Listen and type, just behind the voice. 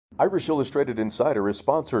Irish Illustrated Insider is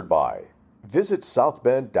sponsored by Visit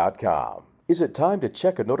Southbend.com. Is it time to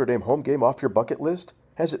check a Notre Dame home game off your bucket list?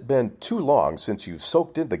 Has it been too long since you've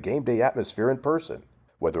soaked in the game day atmosphere in person?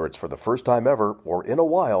 Whether it's for the first time ever or in a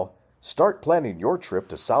while, start planning your trip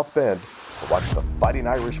to South Bend to watch the Fighting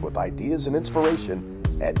Irish with ideas and inspiration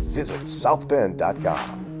at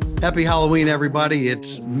VisitSouthBend.com. Happy Halloween, everybody.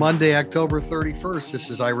 It's Monday, October 31st.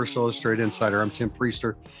 This is Irish Illustrated Insider. I'm Tim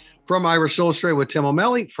Priester from Irish Illustrated with Tim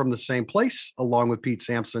O'Malley from the same place, along with Pete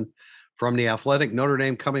Sampson from The Athletic. Notre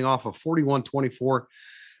Dame coming off a 41-24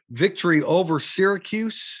 victory over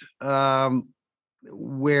Syracuse,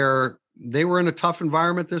 where they were in a tough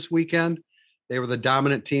environment this weekend. They were the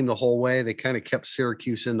dominant team the whole way. They kind of kept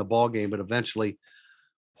Syracuse in the ballgame, but eventually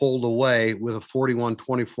pulled away with a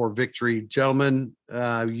 41-24 victory. Gentlemen,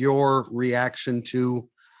 your reaction to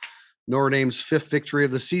Notre Dame's fifth victory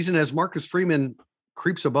of the season as Marcus Freeman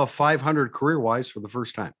creeps above 500 career-wise for the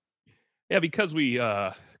first time. Yeah, because we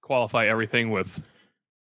qualify everything with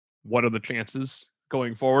what are the chances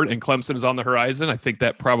going forward, and Clemson is on the horizon. I think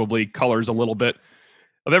that probably colors a little bit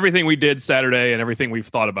of everything we did Saturday and everything we've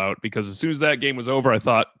thought about, because as soon as that game was over, I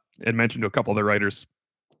thought, and mentioned to a couple of the writers,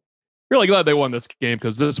 really glad they won this game,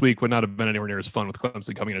 because this week would not have been anywhere near as fun with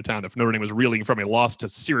Clemson coming into town if Notre Dame was reeling from a loss to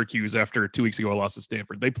Syracuse after 2 weeks ago a loss to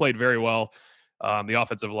Stanford. They played very well. The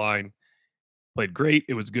offensive line played great.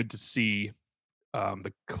 It was good to see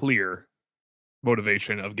the clear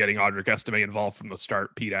motivation of getting Audric Estime involved from the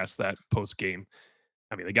start. Pete asked that post-game.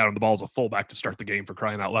 I mean, they got him the ball as a fullback to start the game, for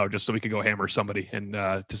crying out loud, just so we could go hammer somebody. And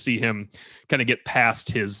to see him kind of get past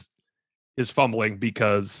his fumbling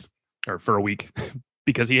for a week,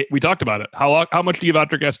 because we talked about it. How much do you give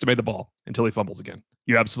Audric Estime the ball until he fumbles again?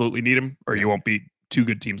 You absolutely need him, or you won't beat two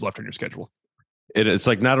good teams left on your schedule. It's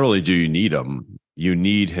like, not only do you need him, you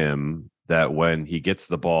need him that when he gets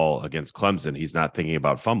the ball against Clemson, he's not thinking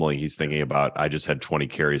about fumbling. He's thinking about, I just had 20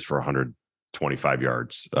 carries for 125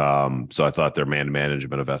 yards. So I thought their man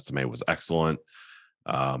management of Estime was excellent.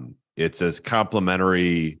 It's as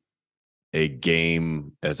complimentary a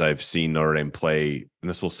game as I've seen Notre Dame play. And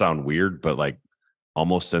this will sound weird, but like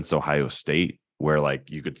almost since Ohio State, where like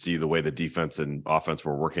you could see the way the defense and offense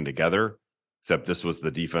were working together, except this was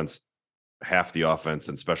the defense, half the offense,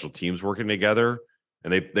 and special teams working together.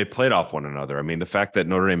 And they played off one another. I mean, the fact that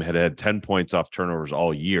Notre Dame had 10 points off turnovers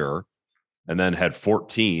all year and then had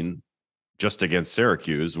 14 just against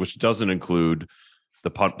Syracuse, which doesn't include the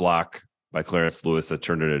punt block by Clarence Lewis that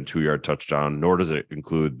turned into a 2-yard touchdown, nor does it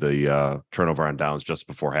include the turnover on downs just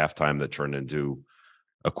before halftime that turned into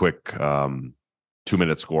a quick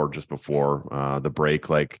 2-minute score just before the break.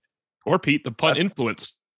 Or Pete, the punt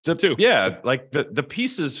influence too. Yeah, like the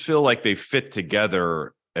pieces feel like they fit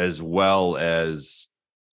together as well as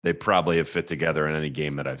they probably have fit together in any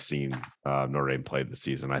game that I've seen Notre Dame play this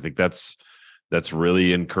season. I think that's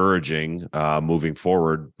really encouraging moving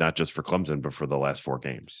forward, not just for Clemson, but for the last 4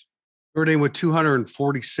 games. Notre Dame with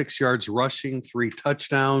 246 yards rushing, 3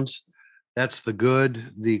 touchdowns. That's the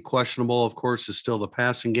good. The questionable, of course, is still the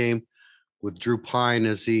passing game with Drew Pine,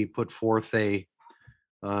 as he put forth a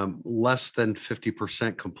less than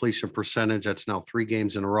 50% completion percentage. That's now 3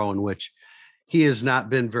 games in a row in which he has not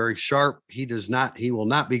been very sharp. He will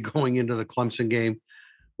not be going into the Clemson game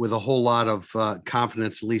with a whole lot of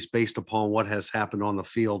confidence, at least based upon what has happened on the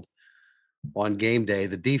field on game day.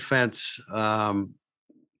 The defense,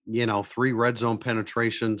 3 red zone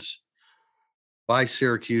penetrations by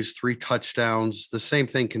Syracuse, 3 touchdowns. The same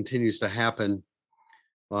thing continues to happen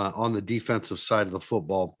on the defensive side of the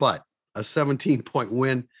football, but a 17-point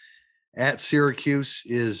win at Syracuse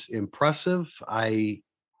is impressive. I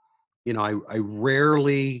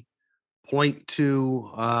rarely point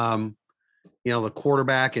to, the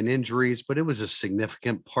quarterback and injuries, but it was a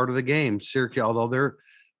significant part of the game. Syracuse, although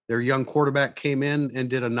their young quarterback came in and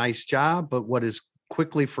did a nice job, but what is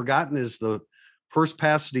quickly forgotten is the first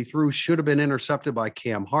pass that he threw should have been intercepted by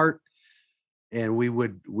Cam Hart. And we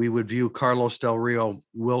would view Carlos Del Rio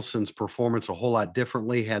Wilson's performance a whole lot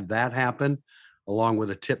differently had that happened, along with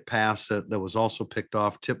a tip pass that was also picked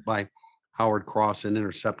off, tipped by Howard Cross and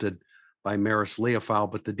intercepted by Maris Leofau.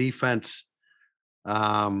 But the defense,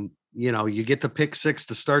 you get the pick 6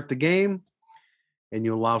 to start the game, and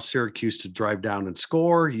you allow Syracuse to drive down and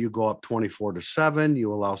score. You go up 24-7.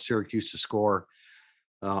 You allow Syracuse to score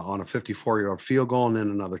on a 54-yard field goal and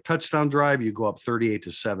then another touchdown drive. You go up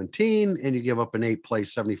 38-17, and you give up an 8-play,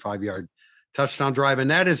 75-yard touchdown drive.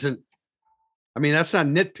 And that's not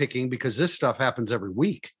nitpicking, because this stuff happens every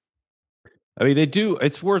week. I mean, they do.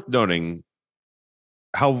 It's worth noting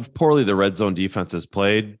how poorly the red zone defense has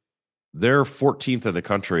played. They're 14th in the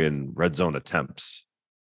country in red zone attempts.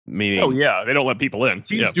 meaning. Oh yeah, they don't let people in.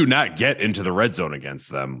 Teams do not get into the red zone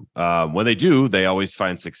against them. When they do, they always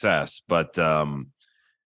find success. But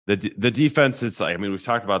the defense is like, I mean, we've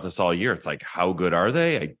talked about this all year. It's like, how good are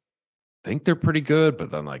they? I think they're pretty good,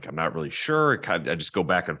 but then like I'm not really sure. I just go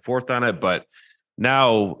back and forth on it. But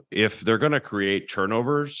now, if they're going to create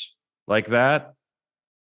turnovers like that,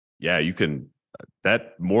 yeah, you can.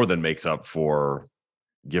 That more than makes up for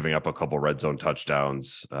giving up a couple red zone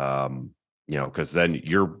touchdowns. Because then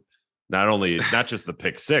you're not just the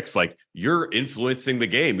pick six, like you're influencing the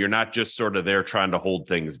game. You're not just sort of there trying to hold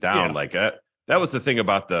things down. Yeah. Like that was the thing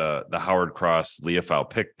about the Howard Cross Leofau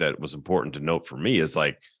pick that was important to note for me is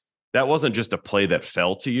like, that wasn't just a play that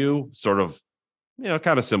fell to you, sort of,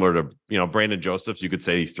 kind of similar to, Brandon Josephs. You could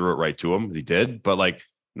say he threw it right to him. He did, but like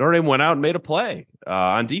Notre Dame went out and made a play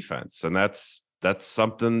on defense. And that's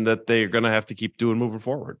something that they're going to have to keep doing moving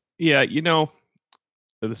forward. Yeah.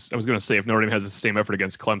 I was going to say if Notre Dame has the same effort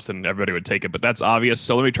against Clemson, everybody would take it, but that's obvious.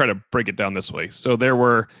 So let me try to break it down this way. So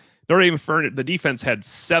Notre Dame, the defense had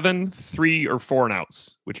 7 3 or 4 and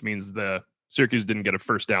outs, which means the Syracuse didn't get a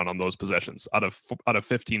first down on those possessions out of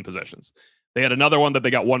 15 possessions. They had another one that they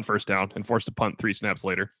got 1 first down and forced a punt 3 snaps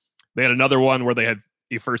later. They had another one where they had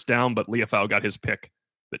a first down, but Leofau got his pick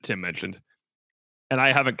that Tim mentioned. And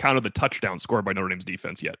I haven't counted the touchdown scored by Notre Dame's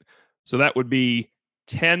defense yet. So that would be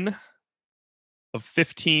 10 of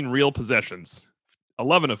 15 real possessions,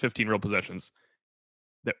 11 of 15 real possessions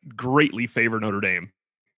that greatly favor Notre Dame.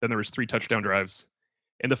 Then there was 3 touchdown drives.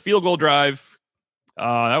 And the field goal drive,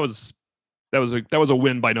 that was a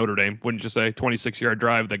win by Notre Dame, wouldn't you say? 26-yard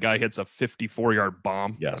drive. The guy hits a 54-yard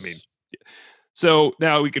bomb. Yes. I mean, so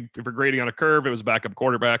now if we're grading on a curve, it was a backup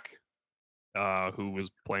quarterback who was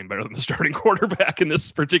playing better than the starting quarterback in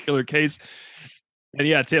this particular case. And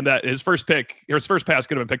yeah, Tim, that his first pass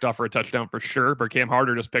could have been picked off for a touchdown for sure, but Cam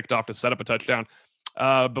Harder just picked off to set up a touchdown.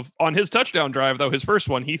 But on his touchdown drive, though, his first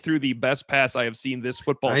one, he threw the best pass I have seen this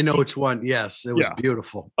football I know season. which one. Yes, it was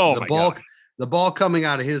beautiful. Oh, the ball coming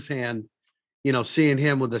out of his hand, seeing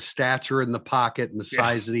him with the stature in the pocket and the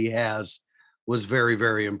size that he has was very,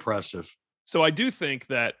 very impressive. So I do think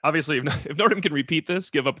that obviously if Notre Dame can repeat this,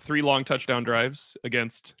 give up 3 long touchdown drives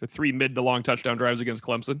against 3 mid to long touchdown drives against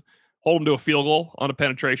Clemson, hold them to a field goal on a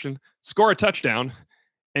penetration, score a touchdown,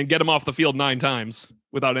 and get them off the field 9 times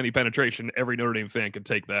without any penetration, every Notre Dame fan can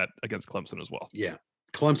take that against Clemson as well. Yeah.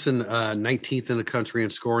 Clemson, 19th in the country in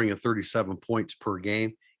scoring at 37 points per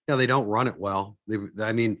game. They don't run it well.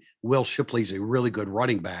 Will Shipley's a really good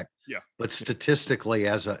running back. Yeah. But statistically,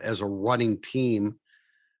 as a running team,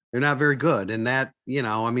 they're not very good. And that,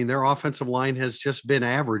 their offensive line has just been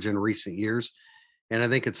average in recent years. And I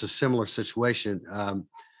think it's a similar situation.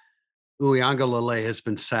 Uiagalelei has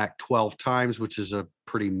been sacked 12 times, which is a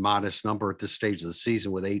pretty modest number at this stage of the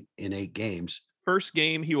season with 8 in 8 games. First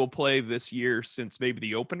game he will play this year since maybe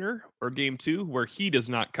the opener or game 2, where he does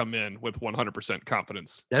not come in with 100%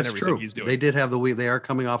 confidence. That's true. He's doing. They did have the week. They are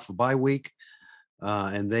coming off a bye week,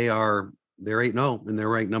 and they're 8-0, and they're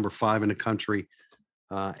ranked number 5 in the country.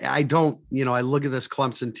 I look at this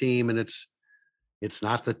Clemson team, and it's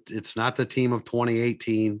not the team of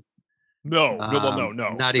 2018. No.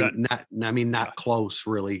 Not close,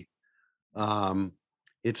 really.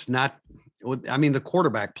 It's not. The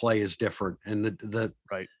quarterback play is different, and the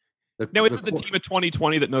right. Now, is it the team of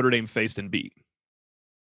 2020 that Notre Dame faced and beat?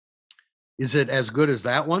 Is it as good as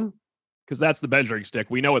that one? Because that's the measuring stick.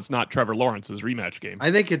 We know it's not Trevor Lawrence's rematch game.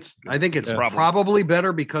 I think it's probably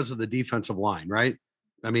better because of the defensive line, right?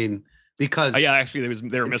 Because actually they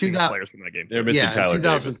were missing players from that game. They were missing Tyler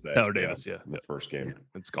Davis. Tyler Davis, first game.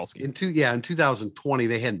 And Skalski. In 2020,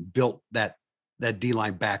 they hadn't built that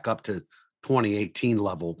D-line back up to 2018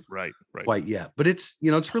 level right quite yet. But it's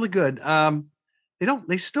really good.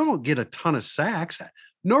 They still don't get a ton of sacks.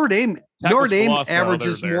 Notre Dame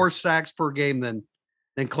averages more sacks per game than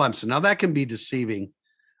Clemson. Now that can be deceiving.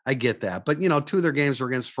 I get that. But 2 of their games were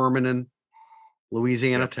against Furman and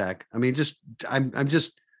Louisiana Tech. I'm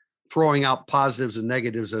just throwing out positives and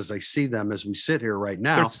negatives as I see them as we sit here right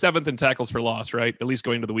now. They're 7th in tackles for loss, right? At least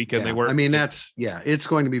going into the weekend they were. It's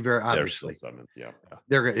going to be very obviously. 7th,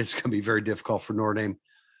 it's going to be very difficult for Notre Dame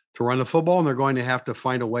to run the football, and they're going to have to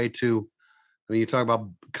find a way to. You talk about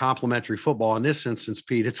complementary football in this instance,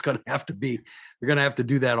 Pete. It's going to have to be. They're going to have to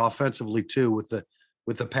do that offensively too with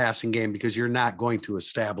the passing game, because you're not going to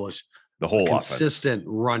establish the whole consistent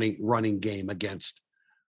running game against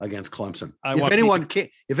Clemson.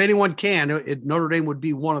 If anyone can, Notre Dame would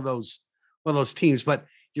be one of those teams. But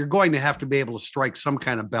you're going to have to be able to strike some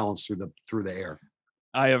kind of balance through the air.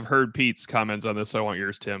 I have heard Pete's comments on this, so I want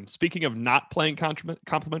yours, Tim. Speaking of not playing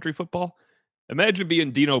complementary football, Imagine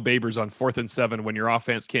being Dino Babers on 4th and 7 when your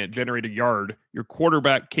offense can't generate a yard, your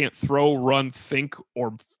quarterback can't throw, run, think,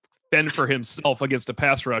 or fend for himself against a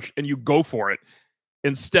pass rush, and you go for it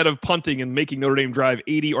instead of punting and making Notre Dame drive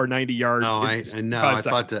 80 or 90 yards. No, I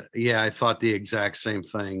thought that. Yeah, I thought the exact same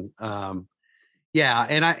thing. Yeah,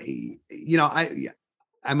 and I'm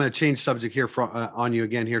going to change subject here on you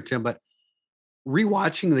again here, Tim. But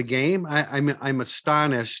rewatching the game, I'm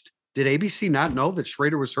astonished. Did ABC not know that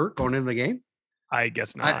Schrader was hurt going into the game? I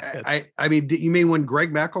guess not. I mean, you mean when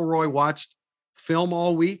Greg McElroy watched film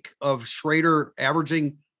all week of Schrader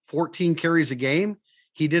averaging 14 carries a game,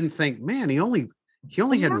 he didn't think, man, he only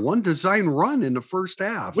had one design run in the first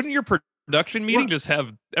half. Wouldn't your production meeting just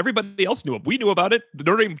have everybody else knew it? We knew about it. The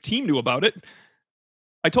Notre Dame team knew about it.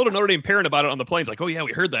 I told a Notre Dame parent about it on the planes. Like, oh yeah,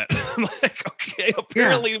 we heard that. I'm like, okay,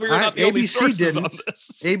 apparently we're not the only sources on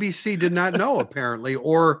this. ABC did not know apparently,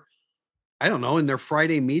 or I don't know. In their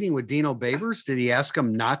Friday meeting with Dino Babers, did he ask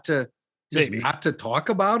him not to talk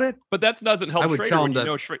about it? But that doesn't help. I would Schrader tell him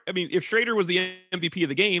I mean, if Schrader was the MVP of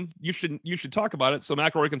the game, you should talk about it. So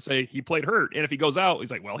McElroy can say he played hurt, and if he goes out,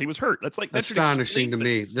 he's like, well, he was hurt. That's astonishing to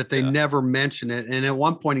me that they never mention it. And at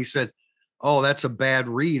one point, he said, "Oh, that's a bad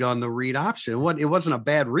read on the read option." It wasn't a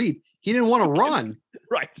bad read. He didn't want to run.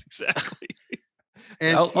 Right, exactly.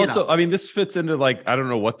 And also, I mean, this fits into like, I don't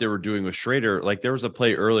know what they were doing with Schrader. Like there was a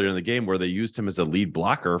play earlier in the game where they used him as a lead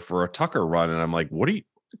blocker for a Tucker run. And I'm like, what are you,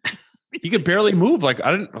 he could barely move. Like,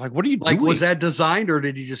 what are you doing? Was that designed or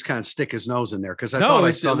did he just kind of stick his nose in there? Cause I thought I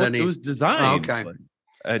saw that. It was designed. Oh, okay.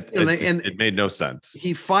 It made no sense.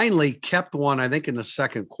 He finally kept one, I think in the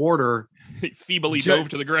second quarter. He feebly dove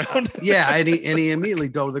to the ground. Yeah. And he immediately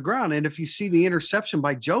dove to the ground. And if you see the interception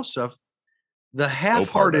by Joseph, the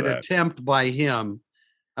half-hearted attempt by him,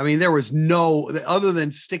 I mean, there was no, other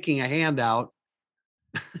than sticking a hand out,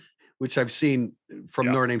 which I've seen from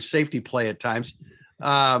Notre Dame safety play at times.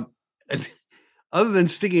 Other than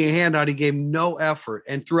sticking a hand out, he gave no effort.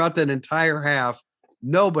 And throughout that entire half,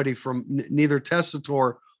 nobody from neither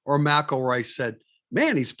Tessitore or McElroy said,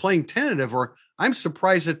 man, he's playing tentative, or I'm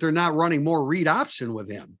surprised that they're not running more read option with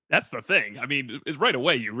him. That's the thing. I mean, it's right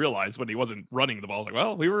away you realize when he wasn't running the ball, like,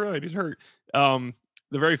 well, we were right, he's hurt.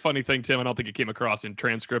 The very funny thing, Tim, I don't think it came across in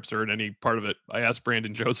transcripts or in any part of it. I asked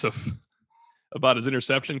Brandon Joseph about his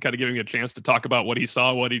interception, kind of giving him a chance to talk about what he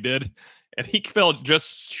saw, what he did. And he fell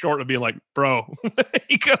just short of being like, bro,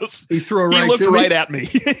 he looked right at me.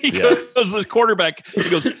 He goes, the quarterback, he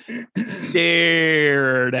goes,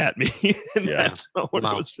 stared at me. And that's when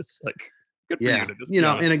it was just like, good for you to just,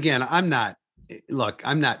 and again, I'm not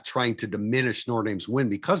trying to diminish Notre Dame's win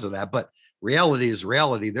because of that, but reality is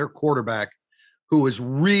reality. Their quarterback, who was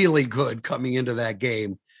really good coming into that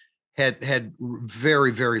game, had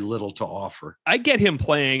very, very little to offer. I get him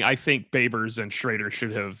playing. I think Babers and Schrader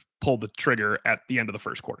should have pulled the trigger at the end of the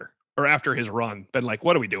first quarter or after his run. Been like,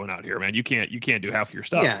 what are we doing out here, man? You can't do half your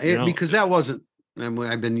stuff. Yeah, because that wasn't. And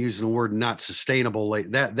I've been using the word not sustainable.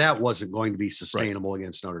 That wasn't going to be sustainable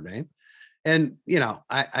against Notre Dame. And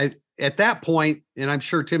I at that point, and I'm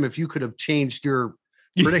sure Tim, if you could have changed your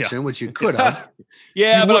prediction, which you could have. But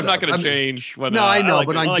I'm not going to change. I know,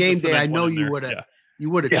 but on game day, I know you would have. You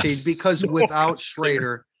would have changed because without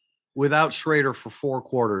Schrader for 4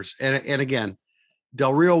 quarters, and again,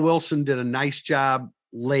 Del Rio Wilson did a nice job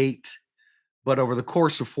late, but over the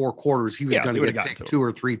course of 4 quarters, he was going to get picked 2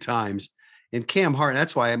 or 3 times. And Cam Hart,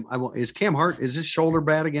 that's why is his shoulder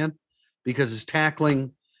bad again? Because his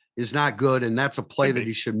tackling is not good, and that's a play that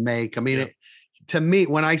he should make. I mean, to me,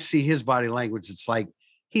 when I see his body language, it's like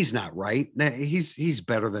he's not right. He's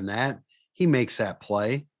better than that. He makes that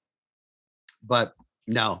play. But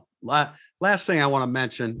no, last thing I want to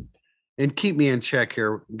mention, and keep me in check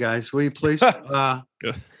here, guys, will you please? Jack,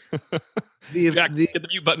 get the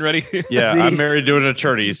mute button ready. I'm married to an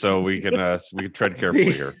attorney, so we can tread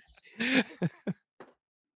carefully here.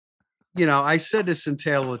 I said this in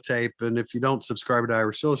Tail of the Tape, and if you don't subscribe to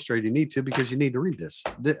Irish Illustrated, you need to, because you need to read this.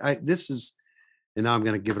 This is, and now I'm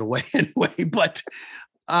going to give it away anyway. But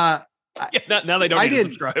now they don't need to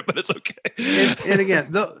subscribe, but it's okay. And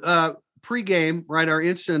again, the pregame, right? Our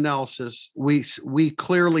instant analysis, we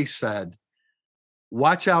clearly said,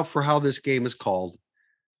 watch out for how this game is called.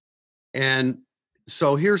 And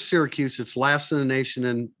so here's Syracuse. It's last in the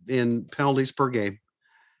nation in penalties per game.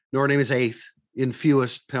 Notre Dame is 8th in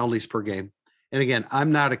fewest penalties per game. And again,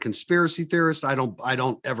 I'm not a conspiracy theorist. I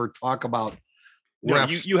don't ever talk about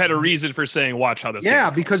refs. You had a reason for saying, watch how this.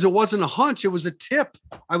 Yeah, because it wasn't a hunch. It was a tip.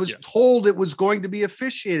 I was told it was going to be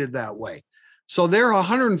officiated that way. So they're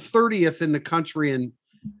 130th in the country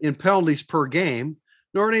in penalties per game.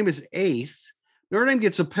 Notre Dame is 8th. Notre Dame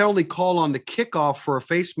gets a penalty call on the kickoff for a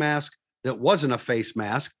face mask that wasn't a face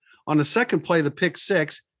mask. On the second play, the pick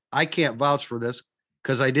six, I can't vouch for this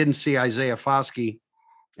because I didn't see Isaiah Foskey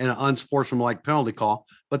in an unsportsmanlike penalty call.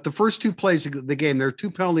 But the first two plays of the game, there are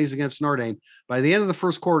two penalties against Notre Dame. By the end of the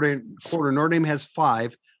first quarter, Notre Dame has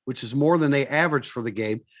 5, which is more than they averaged for the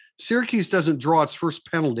game. Syracuse doesn't draw its first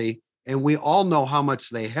penalty, and we all know how much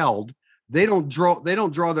they held. They don't draw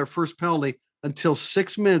their first penalty until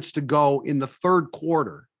 6 minutes to go in the third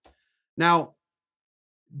quarter. Now,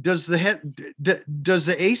 does the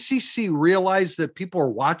ACC realize that people are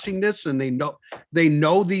watching this and they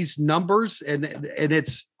know these numbers and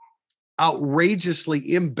it's outrageously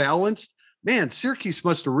imbalanced? Man, Syracuse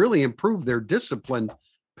must have really improved their discipline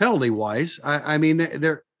penalty wise. I mean, they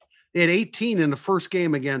had 18 in the first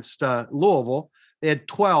game against Louisville. They had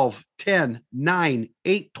 12, 10, 9,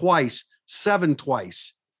 8 twice, 7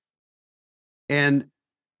 twice. And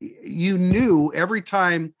you knew every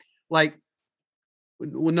time, like,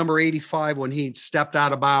 when number 85, when he stepped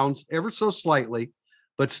out of bounds ever so slightly,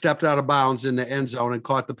 but stepped out of bounds in the end zone and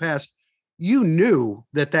caught the pass, you knew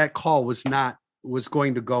that call was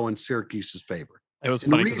going to go in Syracuse's favor. It was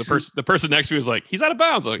funny because the person next to me was like, he's out of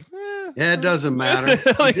bounds. Like, yeah, it doesn't matter. It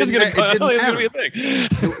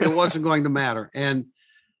wasn't going to matter. And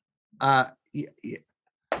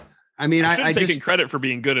I mean, I taking just credit for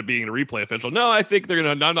being good at being a replay official. No, I think they're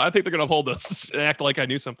gonna hold us and act like I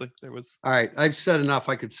knew something. All right. I've said enough.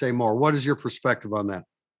 I could say more. What is your perspective on that?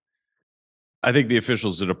 I think the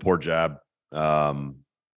officials did a poor job. There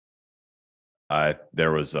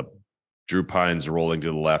was a Drew Pines rolling to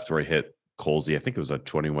the left where he hit Colsey. I think it was a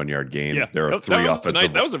 21-yard gain. Yeah, there are three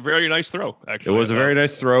offensive. That was a very nice throw. Actually, it was a very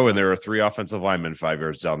nice throw, and there were 3 offensive linemen 5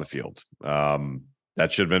 yards down the field.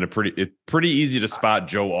 That should have been pretty easy to spot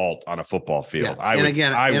Joe Alt on a football field. Yeah. I would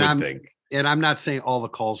think. And I'm not saying all the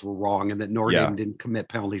calls were wrong and that Notre Dame didn't commit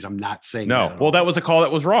penalties. I'm not saying no. Well, that was a call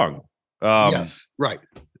that was wrong. Yes, right.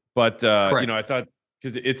 But I thought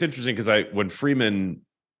because it's interesting because when Freeman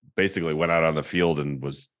basically went out on the field and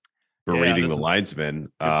was berating the linesman,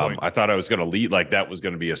 I thought I was going to lead like that was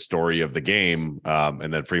going to be a story of the game,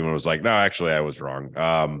 and then Freeman was like, "No, actually, I was wrong."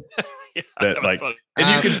 And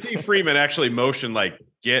you can see Freeman actually motion like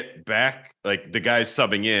get back, like the guy's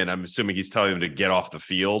subbing in. I'm assuming he's telling him to get off the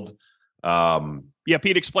field.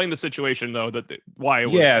 Pete explained the situation though, why he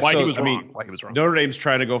was wrong. Notre Dame's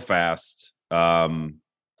trying to go fast.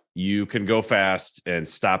 You can go fast and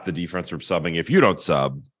stop the defense from subbing if you don't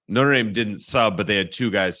sub. Notre Dame didn't sub, but they had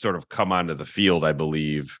 2 guys sort of come onto the field, I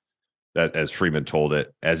believe, that as Freeman told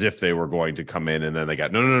it, as if they were going to come in, and then they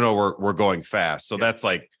got no, we're going fast. So that's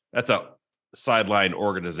a sideline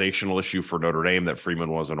organizational issue for Notre Dame that Freeman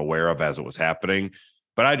wasn't aware of as it was happening.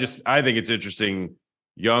 But I think it's interesting,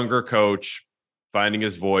 younger coach finding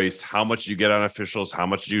his voice. How much do you get on officials? How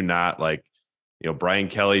much do you not? Like, Brian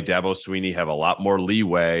Kelly, Dabo Swinney have a lot more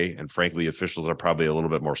leeway, and frankly, officials are probably a little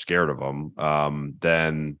bit more scared of them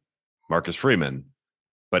than Marcus Freeman.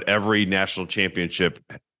 But every national championship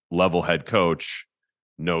level head coach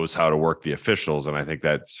knows how to work the officials, and I think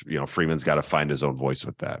that Freeman's got to find his own voice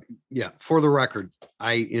with that. Yeah, for the record,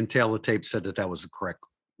 I in tail the tape said that was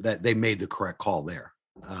that they made the correct call there.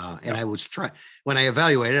 And I was when I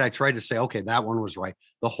evaluated, I tried to say, okay, that one was right.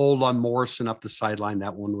 The hold on Morrison up the sideline,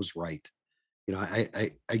 that one was right.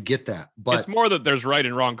 I get that, but it's more that there's right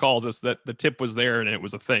and wrong calls. It's that the tip was there and it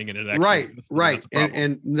was a thing, and it actually right.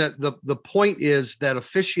 And the point is that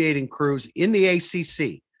officiating crews in the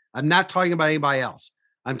ACC. I'm not talking about anybody else.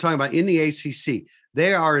 I'm talking about in the ACC.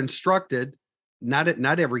 They are instructed, not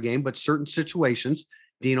every game, but certain situations.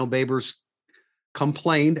 Dino Babers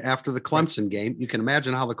complained after the Clemson game. You can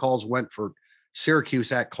imagine how the calls went for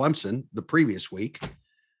Syracuse at Clemson the previous week,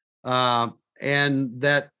 and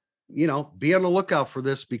that. Be on the lookout for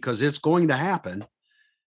this because it's going to happen.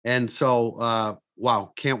 And so,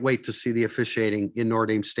 can't wait to see the officiating in Notre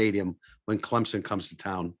Dame Stadium when Clemson comes to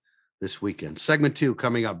town this weekend. Segment 2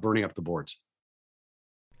 coming up, burning up the boards.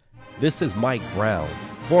 This is Mike Brown,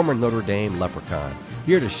 former Notre Dame Leprechaun,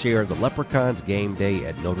 here to share the Leprechauns Game Day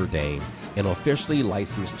at Notre Dame, an officially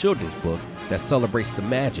licensed children's book that celebrates the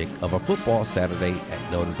magic of a football Saturday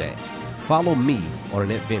at Notre Dame. Follow me on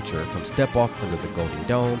an adventure from Step Off Under the Golden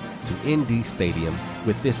Dome to ND Stadium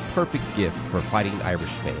with this perfect gift for Fighting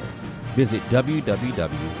Irish fans. Visit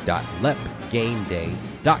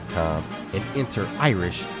www.lepgameday.com and enter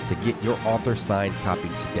Irish to get your author-signed copy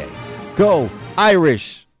today. Go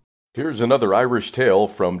Irish! Here's another Irish tale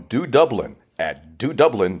from Do Dublin at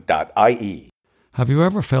dodublin.ie. Have you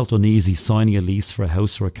ever felt uneasy signing a lease for a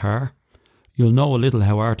house or a car? You'll know a little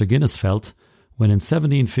how Arthur Guinness felt when in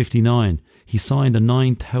 1759 he signed a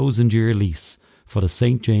 9,000-year lease for the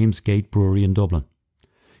St. James Gate Brewery in Dublin.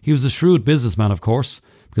 He was a shrewd businessman, of course,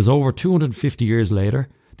 because over 250 years later,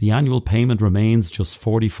 the annual payment remains just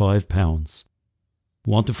 £45.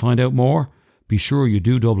 Want to find out more? Be sure you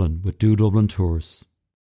do Dublin with Do Dublin Tours.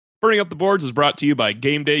 Burning Up the Boards is brought to you by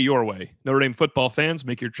Game Day Your Way. Notre Dame football fans,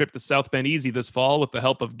 make your trip to South Bend easy this fall with the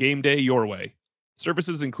help of Game Day Your Way.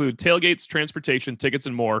 Services include tailgates, transportation, tickets,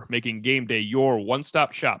 and more, making Game Day your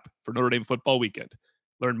one-stop shop for Notre Dame football weekend.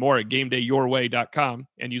 Learn more at GameDayYourWay.com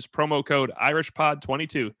and use promo code IrishPod22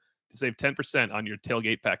 to save 10% on your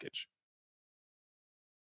tailgate package.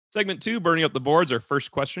 Segment 2, Burning Up the Boards. Our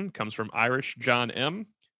first question comes from Irish John M.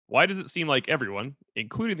 Why does it seem like everyone,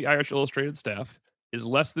 including the Irish Illustrated staff, is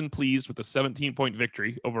less than pleased with a 17-point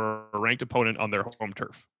victory over a ranked opponent on their home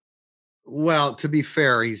turf? Well, to be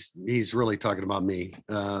fair, he's really talking about me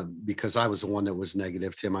because I was the one that was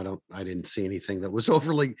negative, Tim. I didn't see anything that was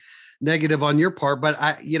overly negative on your part, but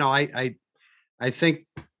I think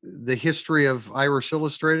the history of Irish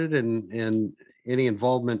Illustrated and any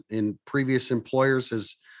involvement in previous employers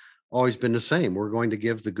has always been the same. We're going to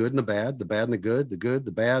give the good and the bad and the good,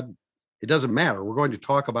 the bad. It doesn't matter. We're going to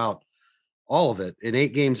talk about all of it. In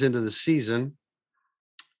 8 games into the season,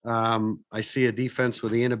 I see a defense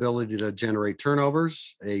with the inability to generate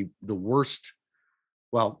turnovers, the worst.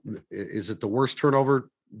 Well, is it the worst turnover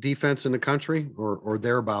defense in the country or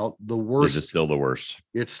thereabout? The worst. Is it still the worst?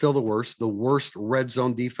 It's still the worst. The worst red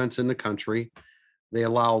zone defense in the country. They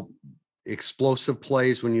allow explosive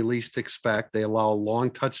plays when you least expect. They allow long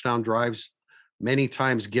touchdown drives, many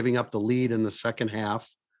times giving up the lead in the second half.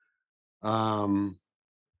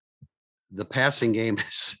 The passing game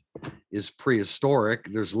is prehistoric.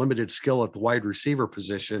 There's limited skill at the wide receiver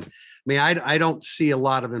position. I mean, I don't see a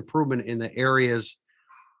lot of improvement in the areas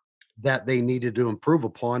that they needed to improve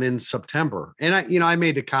upon in September. And I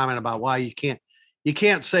made the comment about why you can't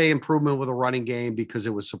say improvement with a running game because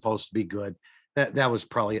it was supposed to be good. That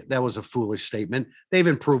was a foolish statement. They've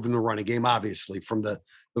improved in the running game, obviously, from the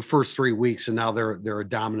first 3 weeks, and now they're a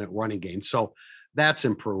dominant running game. So that's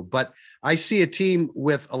improved. But I see a team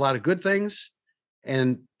with a lot of good things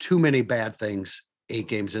and too many bad things 8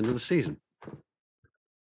 games into the season.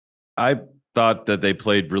 I thought that they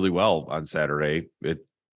played really well on Saturday,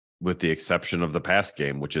 with the exception of the pass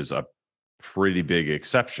game, which is a pretty big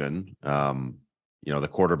exception. The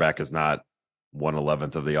quarterback is not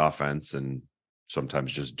 1/11th of the offense, and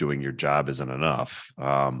sometimes just doing your job isn't enough.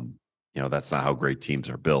 That's not how great teams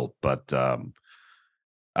are built. But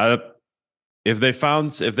if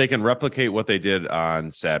they can replicate what they did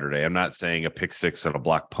on Saturday, I'm not saying a pick six and a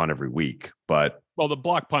block punt every week, but the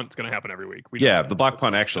block punt's going to happen every week. The block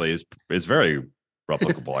punt actually is very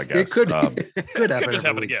replicable, I guess. It could happen just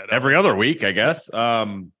happen again every other week, I guess.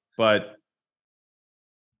 But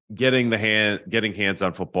getting hands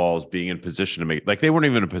on footballs, being in position to make, like, they weren't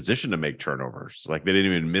even in a position to make turnovers. Like, they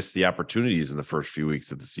didn't even miss the opportunities in the first few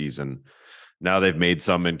weeks of the season. Now they've made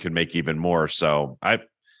some and can make even more. So I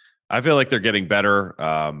feel like they're getting better.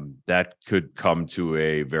 That could come to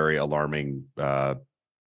a very alarming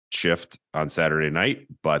shift on Saturday night,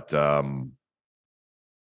 but I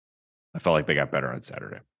felt like they got better on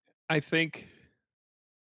Saturday. I think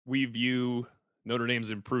we view Notre Dame's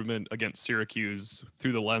improvement against Syracuse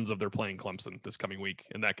through the lens of their playing Clemson this coming week,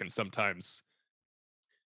 and that can sometimes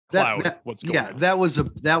cloud what's going on. That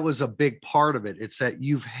was a big part of it. It's that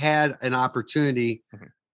you've had an opportunity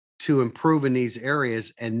to improve in these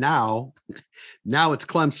areas, and now it's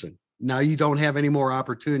Clemson. Now you don't have any more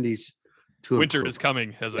opportunities to winter improve. Is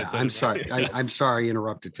coming, as I said. I'm sorry. Yes. I'm sorry I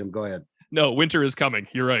interrupted, Tim. Go ahead. No, winter is coming.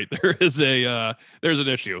 You're right. There's an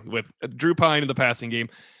issue with Drew Pine in the passing game.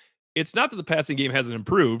 It's not that the passing game hasn't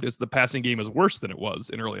improved. It's the passing game is worse than it was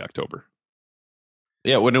in early October.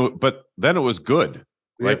 Yeah, but then it was good.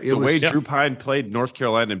 Like, the way yeah. Drew Pine played North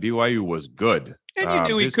Carolina and BYU was good. And you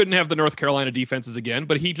knew he couldn't have the North Carolina defenses again,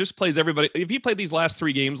 but he just plays everybody. If he played these last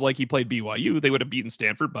 3 games like he played BYU, they would have beaten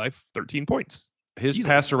Stanford by 13 points. His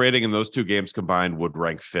passer rating in those 2 games combined would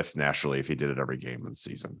rank 5th nationally if he did it every game in the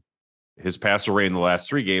season. His passer rate in the last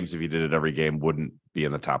 3 games, if he did it every game, wouldn't be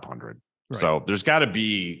in the top 100. Right. So there's got to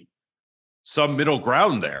be some middle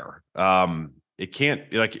ground there. It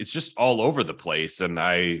can't, like, it's just all over the place. And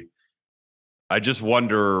I just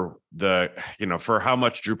wonder for how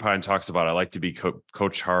much Drew Pine talks about, I like to be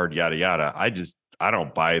coach hard, yada, yada. I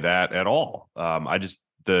don't buy that at all.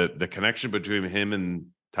 The connection between him and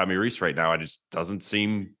Tommy Rees right now, just doesn't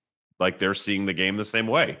seem like they're seeing the game the same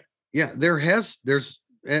way. Yeah, there's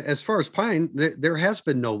as far as Pine, there has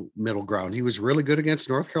been no middle ground. He was really good against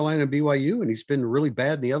North Carolina and BYU, and he's been really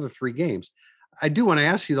bad in the other 3 games. I do want to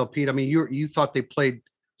ask you though, Pete, I mean, you thought they played,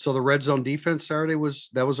 so the red zone defense Saturday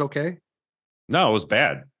was okay? No, it was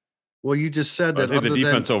bad. Well, you just said I that think the other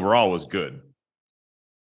defense than overall was good.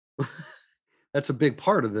 that's a big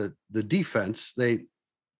part of the defense. It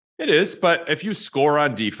is, but if you score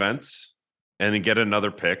on defense and then get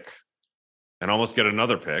another pick and almost get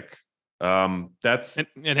another pick, that's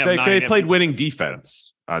and have they played winning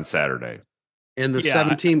defense on Saturday. And the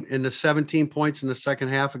Yeah. 17 points in the second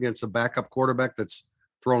half against a backup quarterback that's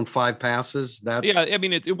thrown 5 passes. Yeah, I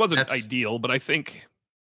mean, it wasn't That's- ideal, but I think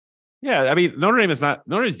Yeah, I mean, Notre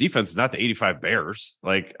Dame's defense is not the 85 Bears.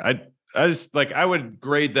 Like I just like I would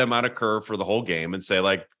grade them on a curve for the whole game and say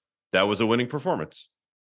like that was a winning performance.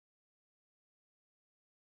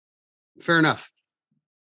 fair enough.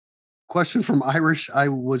 Question from Irish. I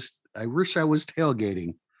wish I was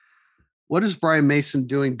tailgating. What is Brian Mason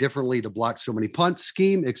doing differently to block so many punts?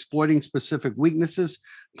 Scheme, exploiting specific weaknesses,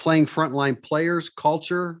 playing frontline players,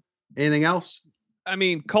 culture, anything else? I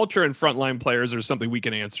mean, culture and frontline players are something we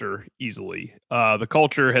can answer easily. The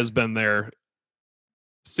culture has been there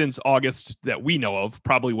since August that we know of,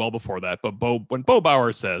 probably well before that. But when Bo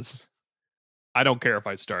Bauer says, I don't care if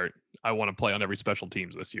I start, I want to play on every special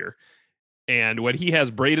teams this year. And when he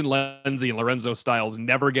has Braden Lenzy and Lorenzo Styles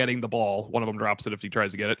never getting the ball, one of them drops it if he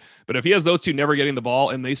tries to get it. But if he has those two never getting the ball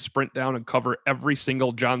and they sprint down and cover every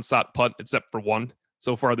single John Sott punt except for one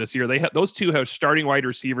so far this year, those two have starting wide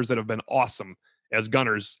receivers that have been awesome as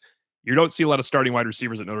gunners. You don't see a lot of starting wide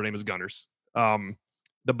receivers at Notre Dame as gunners.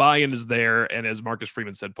 The buy-in is there, and as Marcus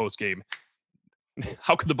Freeman said post-game,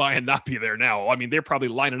 how could the buy-in not be there now? I mean, they're probably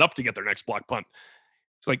lining up to get their next block punt.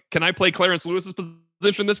 It's like, can I play Clarence Lewis's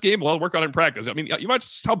position this game? Well, I'll work on it in practice. I mean, you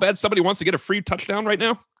watch how bad somebody wants to get a free touchdown right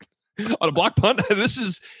now on a block punt.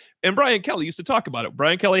 And Brian Kelly used to talk about it.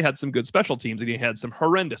 Brian Kelly had some good special teams, and he had some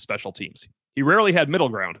horrendous special teams. He rarely had middle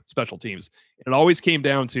ground special teams. And it always came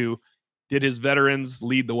down to, did his veterans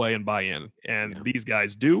lead the way and buy in? And these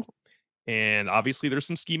guys do. And obviously there's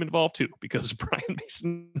some scheme involved too, because Brian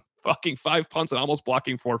Mason fucking 5 punts and almost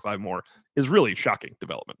blocking 4 or 5 more is really shocking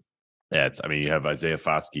development. Yeah, you have Isaiah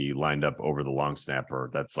Foskey lined up over the long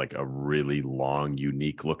snapper. That's like a really long,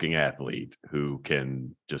 unique looking athlete who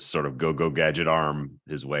can just sort of go gadget arm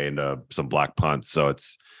his way into some block punts. So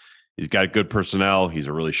he's got good personnel. He's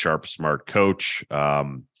a really sharp, smart coach.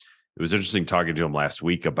 It was interesting talking to him last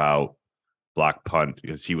week about block punt,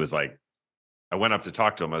 because he was like, I went up to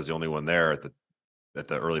talk to him. I was the only one there at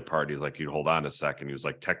the early part. He was like, you'd hold on a second. He was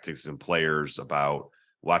like texting some players about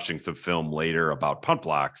watching some film later about punt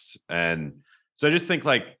blocks. And so I just think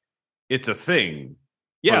like it's a thing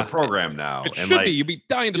for the program now. It and should like, be. You'd be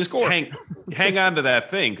dying to score. Hang on to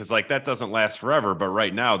that thing, because like that doesn't last forever. But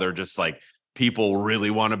right now they're just like, people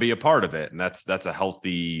really want to be a part of it. And that's a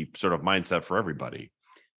healthy sort of mindset for everybody.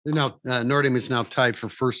 Now, Notre Dame is now tied for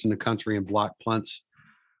first in the country in block punts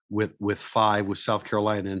with 5 with South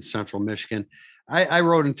Carolina and Central Michigan. I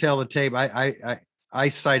wrote in Tail of the Tape. I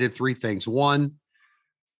cited 3 things. One,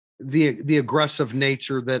 the aggressive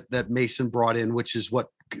nature that Mason brought in, which is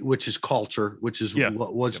culture, which is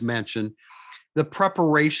what was mentioned. The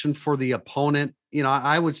preparation for the opponent. You know,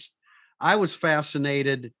 I was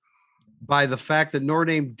fascinated by the fact that Notre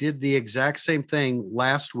Dame did the exact same thing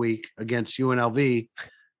last week against UNLV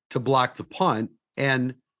to block the punt,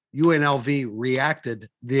 and UNLV reacted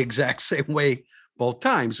the exact same way both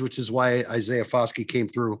times, which is why Isaiah Foskey came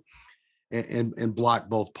through and blocked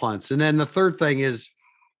both punts. And then the third thing is,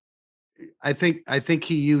 I think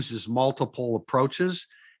he uses multiple approaches.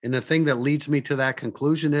 And the thing that leads me to that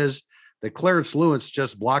conclusion is that Clarence Lewis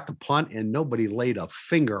just blocked a punt and nobody laid a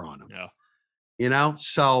finger on him. Yeah. You know,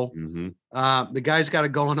 so the guy's got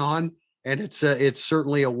it going on, and it's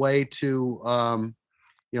certainly a way to,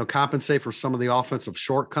 compensate for some of the offensive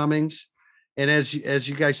shortcomings. And as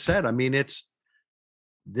you guys said, I mean,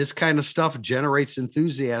 this kind of stuff generates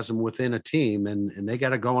enthusiasm within a team, and they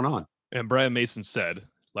got it going on. And Brian Mason said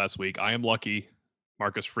last week, I am lucky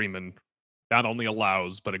Marcus Freeman not only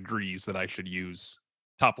allows, but agrees that I should use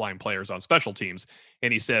top line players on special teams.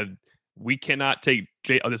 And he said, we cannot take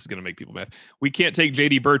this is going to make people mad. We can't take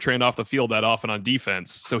JD Bertrand off the field that often on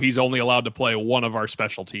defense. So he's only allowed to play one of our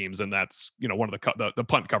special teams. And that's, one of the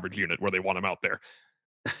punt coverage unit where they want him out there.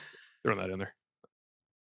 Throwing that in there.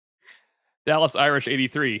 Dallas Irish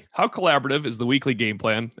 83. How collaborative is the weekly game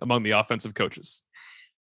plan among the offensive coaches?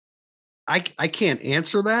 I can't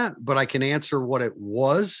answer that, but I can answer what it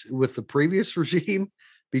was with the previous regime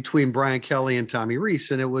between Brian Kelly and Tommy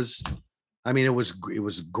Rees. And it was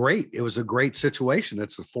great. It was a great situation.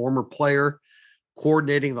 It's a former player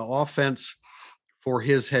coordinating the offense for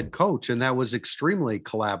his head coach. And that was extremely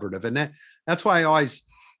collaborative. And that's why I always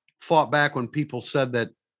fought back when people said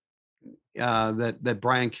that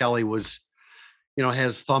Brian Kelly was,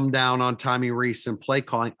 has thumb down on Tommy Rees and play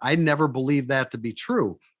calling. I never believed that to be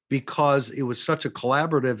true because it was such a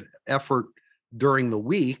collaborative effort during the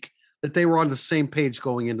week that they were on the same page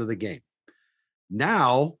going into the game.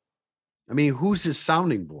 Now, I mean, who's his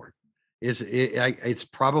sounding board? It's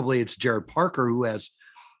probably Jared Parker, who has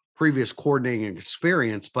previous coordinating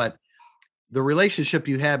experience, but the relationship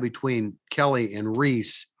you had between Kelly and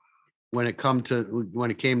Rees when it came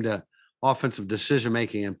to offensive decision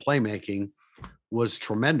making and playmaking was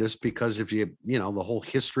tremendous because the whole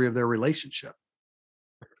history of their relationship.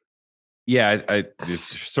 Yeah,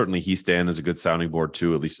 certainly Heastan is a good sounding board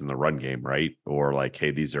too, at least in the run game, right? Or like,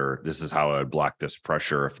 hey, this is how I would block this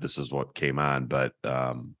pressure if this is what came on. But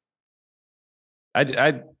I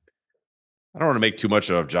don't want to make too much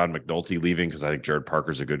of John McNulty leaving because I think Jared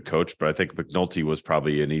Parker's a good coach, but I think McNulty was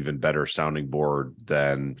probably an even better sounding board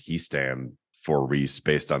than Heastan for Rees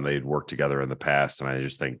based on they'd worked together in the past. And I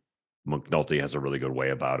just think McNulty has a really good way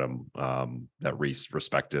about him that Rees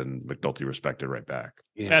respected and McNulty respected right back.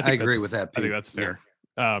 Yeah, I agree with that, Pete. I think that's fair.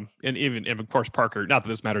 Yeah. And of course, Parker, not that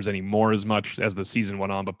this matters anymore as much as the season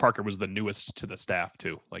went on, but Parker was the newest to the staff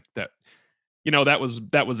too. Like that,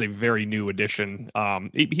 that was a very new addition.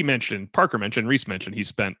 Parker mentioned, Rees mentioned he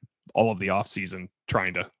spent all of the offseason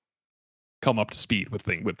trying to come up to speed with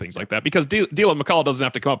things like that because Dylan McCullough doesn't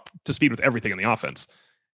have to come up to speed with everything in the offense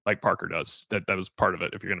like Parker does. That was part of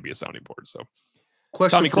it if you're going to be a sounding board. So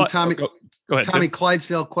question from Tommy. Go ahead, Tommy Tim.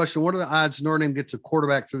 Clydesdale question. What are the odds Notre Dame gets a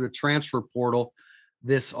quarterback through the transfer portal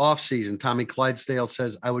this offseason? Tommy Clydesdale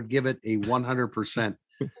says, I would give it a 100%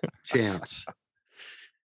 chance.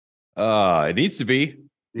 It needs to be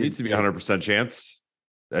 100% chance.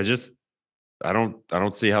 I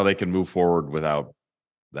don't see how they can move forward without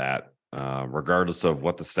that, regardless of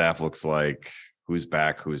what the staff looks like, who's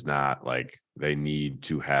back, who's not. Like, they need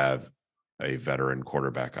to have a veteran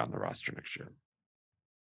quarterback on the roster next year.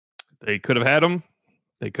 They could have had him.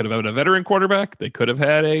 They could have had a veteran quarterback. They could have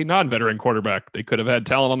had a non-veteran quarterback. They could have had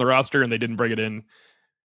talent on the roster, and they didn't bring it in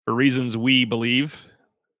for reasons we believe.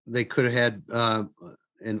 They could have had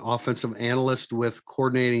an offensive analyst with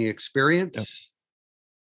coordinating experience.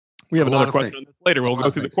 Yep. We have another question on this later. We'll go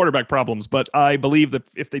through the quarterback problems, but I believe that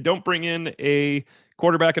if they don't bring in a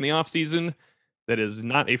quarterback in the offseason that is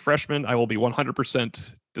not a freshman, I will be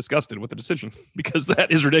 100% disgusted with the decision because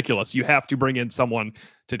that is ridiculous. You have to bring in someone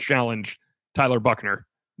to challenge Tyler Buchner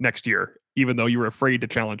next year, even though you were afraid to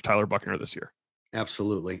challenge Tyler Buchner this year.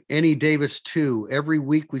 Absolutely. Annie Davis, too. Every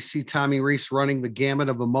week we see Tommy Rees running the gamut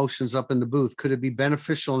of emotions up in the booth. Could it be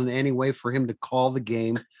beneficial in any way for him to call the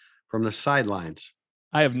game from the sidelines?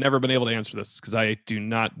 I have never been able to answer this because I do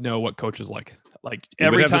not know what coach is like. Like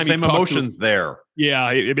every time the same emotions there. Yeah,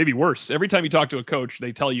 it may be worse. Every time you talk to a coach,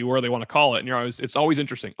 they tell you where they want to call it, and it's always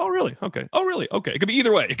interesting. Oh, really? Okay. Oh, really? Okay. It could be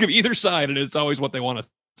either way. It could be either side, and it's always what they want to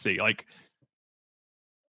see. Like,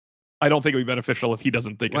 I don't think it would be beneficial if he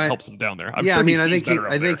doesn't think it helps him down there. I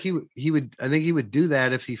think he would do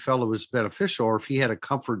that if he felt it was beneficial or if he had a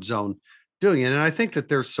comfort zone doing it. And I think that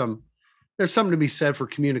there's something to be said for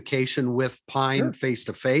communication with Pine face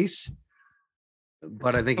to face.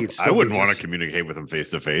 But I think I wouldn't want to communicate with him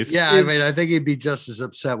face to face. Yeah, I think he'd be just as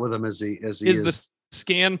upset with him as he is. Is the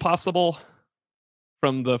scan possible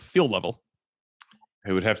from the field level?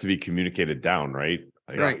 It would have to be communicated down, right?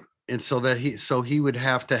 Right. And so he would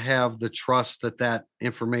have to have the trust that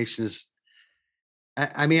information is.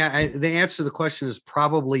 The answer to the question is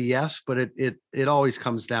probably yes, but it always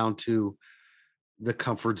comes down to the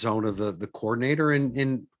comfort zone of the coordinator,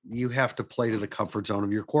 and you have to play to the comfort zone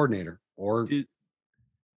of your coordinator or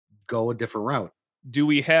go a different route. Do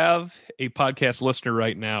we have a podcast listener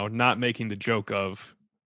right now not making the joke of,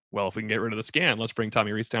 well, if we can get rid of the scan, let's bring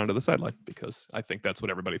Tommy Rees down to the sideline? Because I think that's what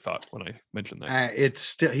everybody thought when I mentioned that.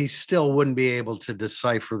 He still wouldn't be able to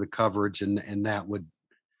decipher the coverage, and that would.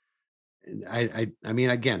 I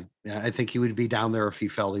think he would be down there if he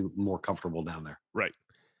felt more comfortable down there. Right.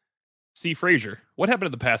 C. Frazier, what happened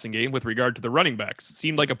to the passing game with regard to the running backs?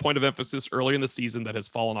 Seemed like a point of emphasis early in the season that has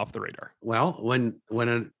fallen off the radar. Well,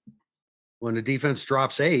 when a defense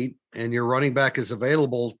drops 8 and your running back is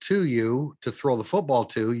available to you to throw the football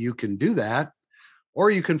to, you can do that,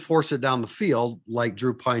 or you can force it down the field like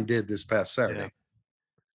Drew Pine did this past Saturday. Yeah.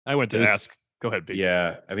 I went to ask. Go ahead, Pete.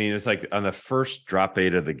 Yeah. I mean, it's like on the first drop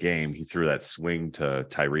 8 of the game, he threw that swing to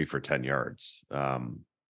Tyree for 10 yards.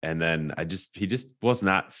 And then he just was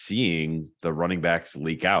not seeing the running backs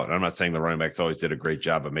leak out. And I'm not saying the running backs always did a great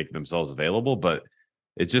job of making themselves available, but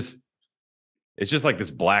it's just like this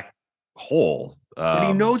black hole. But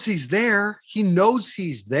he knows he's there. He knows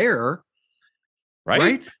he's there.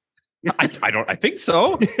 Right? I think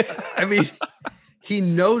so. I mean, he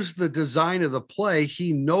knows the design of the play.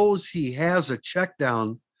 He knows he has a check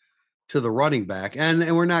down to the running back. And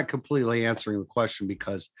we're not completely answering the question,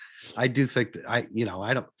 because I do think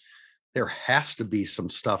that there has to be some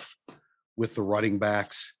stuff with the running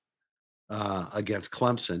backs against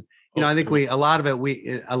Clemson. I think a lot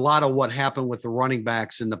of what happened with the running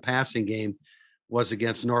backs in the passing game was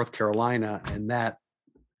against North Carolina, and that,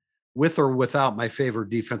 with or without my favorite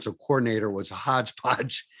defensive coordinator, was a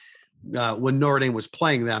hodgepodge when Notre Dame was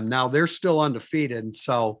playing them. Now they're still undefeated, and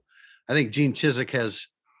so I think Gene Chizik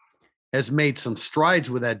has made some strides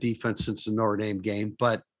with that defense since the Notre Dame game.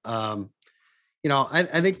 But I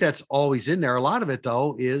think that's always in there. A lot of it,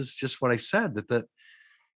 though, is just what I said, that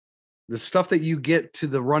the stuff that you get to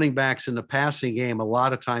the running backs in the passing game, a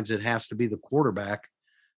lot of times it has to be the quarterback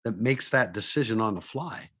that makes that decision on the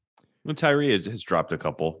fly. Well, Tyree has dropped a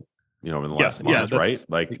couple, in the last month, right?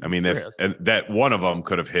 Like, I mean, and that one of them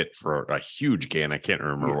could have hit for a huge gain. I can't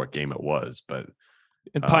remember what game it was, but.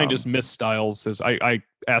 And Pine just missed Styles. Says, I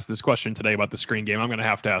asked this question today about the screen game. I'm going to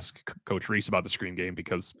have to ask Coach Reese about the screen game,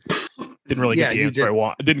 because didn't really get the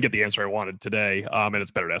answer didn't get the answer I wanted today. And it's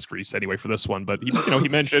better to ask Reese anyway for this one. But he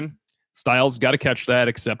mentioned Styles got to catch that,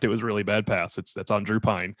 except it was really bad pass. That's on Drew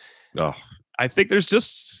Pine. Oh. I think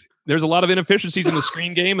there's a lot of inefficiencies in the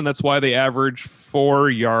screen game, and that's why they average 4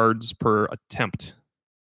 yards per attempt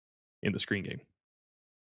in the screen game.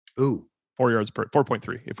 Ooh. 4 yards per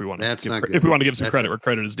 4.3. If we want to give some credit where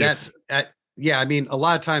credit is due. I mean, a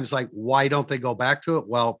lot of times, like, why don't they go back to it?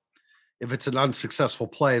 Well, if it's an unsuccessful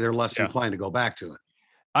play, they're less inclined to go back to it.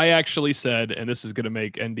 I actually said, and this is going to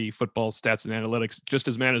make ND football stats and analytics just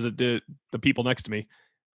as mad as it did the people next to me,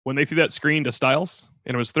 when they threw that screen to Styles,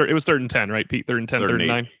 and it was 3rd and 10, right, Pete? 3rd and 10, 3rd and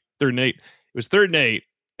 9, 3rd and 8. It was 3rd and 8,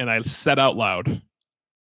 and I said out loud,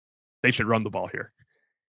 they should run the ball here.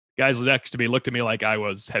 Guys next to me looked at me like I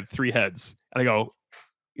had 3 heads. And I go,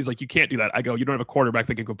 he's like, you can't do that. I go, you don't have a quarterback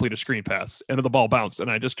that can complete a screen pass. And then the ball bounced.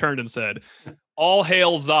 And I just turned and said, all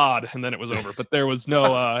hail Zod. And then it was over. But there was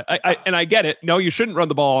no, I get it. No, you shouldn't run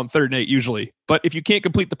the ball on 3rd and 8 usually. But if you can't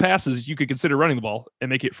complete the passes, you could consider running the ball and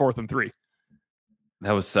make it 4th and 3.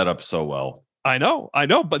 That was set up so well. I know,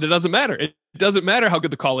 but it doesn't matter. It doesn't matter how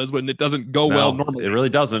good the call is when it doesn't go well normally. It really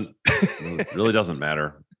doesn't. It really doesn't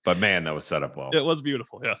matter. But man, that was set up well. It was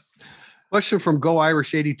beautiful. Yes. Question from Go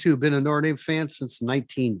Irish 82. Been a Notre Dame fan since the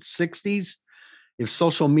 1960s. If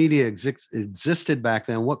social media existed back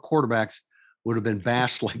then, what quarterbacks would have been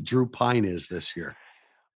bashed like Drew Pine is this year?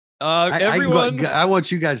 I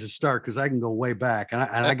want you guys to start, because I can go way back, and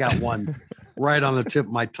I got one right on the tip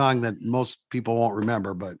of my tongue that most people won't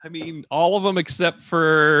remember. But I mean, all of them except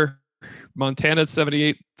for Montana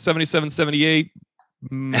 78, 77, 78.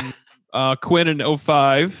 Quinn in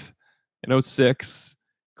 05 and 06,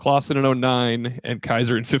 Clausen in 09, and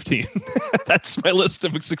Kaiser in 15. That's my list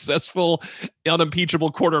of successful,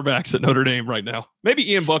 unimpeachable quarterbacks at Notre Dame right now.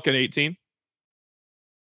 Maybe Ian Book in 18.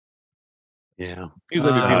 Yeah. He was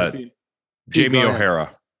MVP. Jamie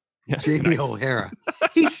O'Hara. Yeah, Jamie O'Hara.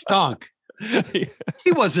 He stunk.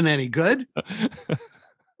 He wasn't any good.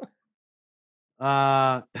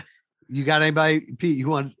 You got anybody, Pete? You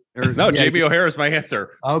want? Jamie O'Hara is my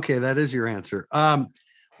answer. Okay, that is your answer.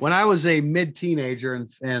 When I was a mid-teenager,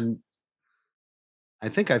 and I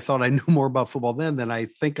think I thought I knew more about football then than I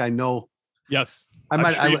think I know. Yes,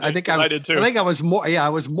 I think I did too. I think I was more. Yeah, I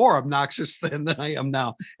was more obnoxious than I am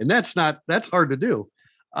now, and that's hard to do.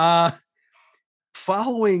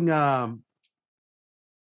 Following,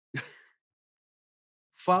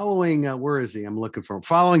 where is he? I'm looking for him.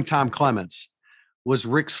 Following Tom Clements was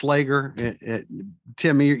Rick Slager.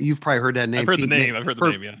 Tim, you've probably heard that name. I've heard the name.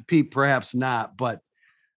 Yeah. Pete, perhaps not, but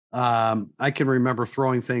I can remember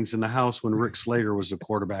throwing things in the house when Rick Slager was the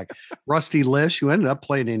quarterback. Rusty Lish, who ended up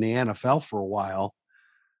playing in the NFL for a while.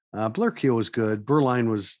 Blair Keel was good. Berline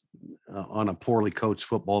was on a poorly coached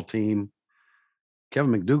football team.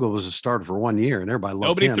 Kevin McDougal was a starter for 1 year, and everybody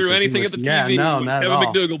loved him. Nobody threw anything at the TV. Yeah, no, not Kevin at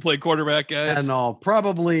all. McDougal played quarterback, guys. And all,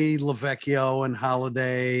 probably LaVecchio and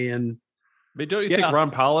Holiday and. But don't you think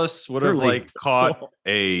Ron Paulus would have caught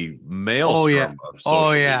a mail? Yeah.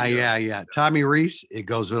 Tommy Reese, it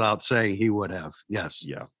goes without saying he would have. Yes.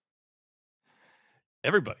 Yeah.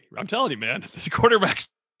 Everybody. I'm telling you, man, the quarterbacks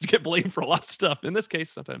get blamed for a lot of stuff. In this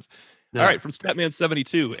case, sometimes. Yeah. All right. From Statman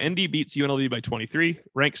 72, ND beats UNLV by 23,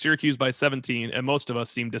 ranked Syracuse by 17, and most of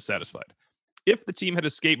us seem dissatisfied. If the team had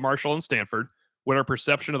escaped Marshall and Stanford, would our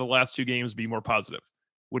perception of the last 2 games be more positive?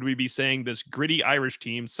 Would we be saying this gritty Irish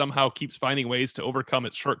team somehow keeps finding ways to overcome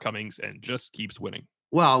its shortcomings and just keeps winning?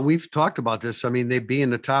 Well, we've talked about this. I mean, they'd be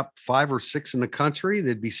in the top 5 or 6 in the country.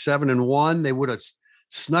 They'd be 7-1. They would have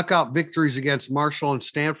snuck out victories against Marshall and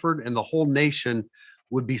Stanford, and the whole nation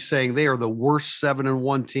would be saying they are the worst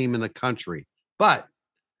 7-1 team in the country. But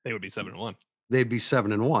they would be 7-1. They'd be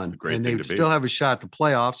 7-1, and they would still have a shot at the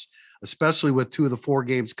playoffs, especially with 2 of the 4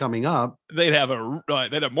 games coming up. They'd have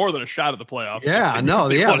more than a shot at the playoffs. Yeah, no,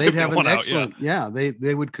 yeah, they'd have an excellent. Yeah,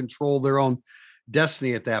 they would control their own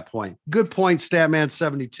destiny at that point. Good point, Statman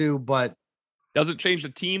 72, but doesn't change the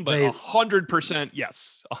team, but 100%,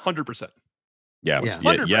 yes, 100%. Yeah,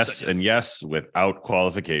 100% yes, and yes, without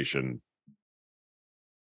qualification.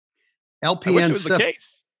 LPN I wish it was the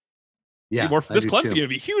case. Yeah, this Clemson game would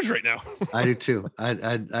be huge right now. I do too.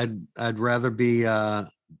 I'd rather be. But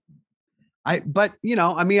you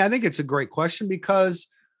know, I mean, I think it's a great question because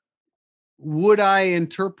would I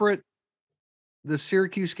interpret the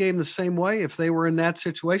Syracuse game the same way if they were in that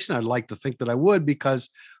situation? I'd like to think that I would, because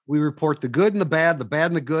we report the good and the bad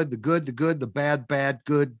and the good, the good, the bad,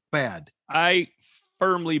 good, bad. I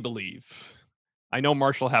firmly believe. I know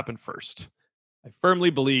Marshall happened first. I firmly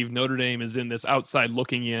believe Notre Dame is in this outside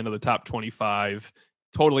looking in of the top 25,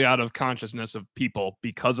 totally out of consciousness of people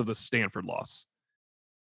because of the Stanford loss.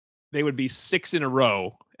 They would be 6 in a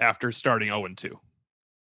row after starting 0-2,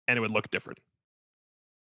 and it would look different.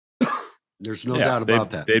 There's no doubt about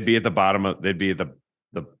that. They'd be at the bottom of. They'd be the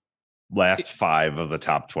last 5 of the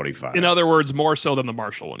top 25. In other words, more so than the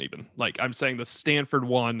Marshall one, even. Like I'm saying, the Stanford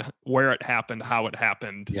one, where it happened, how it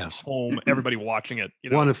happened, yes, home, everybody watching it.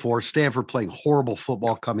 1-4, Stanford playing horrible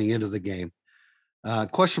football coming into the game.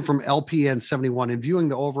 Question from LPN 71: in viewing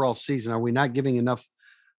the overall season, are we not giving enough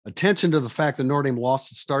attention to the fact that Notre Dame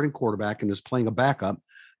lost its starting quarterback and is playing a backup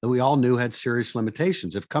that we all knew had serious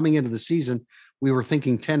limitations? If coming into the season we were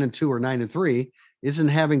thinking 10-2 or 9-3, isn't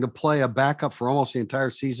having to play a backup for almost the entire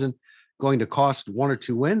season going to cost 1 or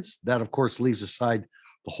 2 wins? That, of course, leaves aside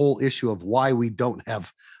the whole issue of why we don't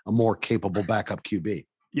have a more capable backup QB.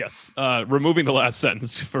 Yes. Removing the last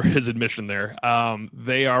sentence for his admission there.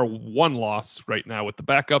 They are 1 loss right now with the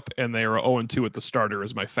backup, and they are 0-2 with the starter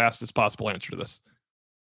is my fastest possible answer to this.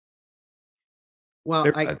 Well,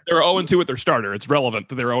 they're 0-2 with their starter. It's relevant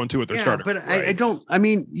that they're 0-2 with their starter. But right? I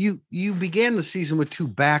mean, you began the season with 2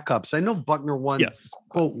 backups. I know Buckner won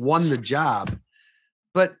the job,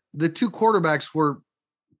 but the 2 quarterbacks were,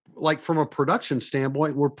 like, from a production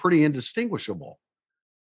standpoint, were pretty indistinguishable.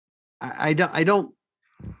 I don't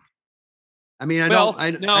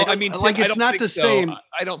it's not the same.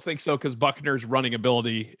 I don't think so, because Buckner's running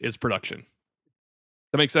ability is production.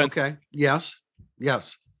 That makes sense. Okay. Yes.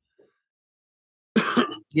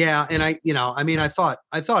 Yeah, and I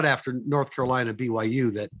thought after North Carolina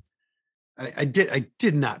BYU that I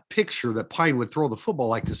did not picture that Pine would throw the football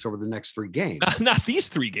like this over the next 3 games. Not these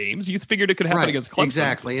 3 games. You figured it could happen against Clemson.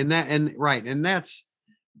 Exactly. And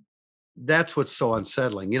that's what's so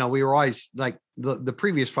unsettling. You know, we were always like the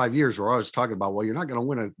previous 5 years we're always talking about, well, you're not going to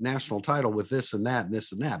win a national title with this and that and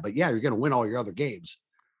this and that. But yeah, you're going to win all your other games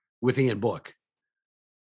with Ian Book.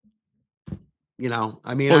 You know,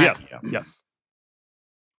 I mean, yes.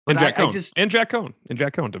 And Jack Cohn.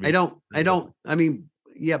 I mean,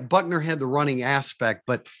 yeah, Buckner had the running aspect,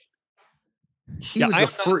 but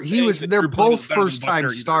they're both first-time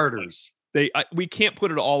starters. We can't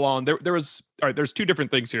put it all on. There's 2 different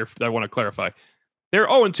things here that I want to clarify. They're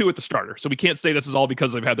 0-2 with the starter, so we can't say this is all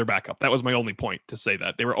because they've had their backup. That was my only point to say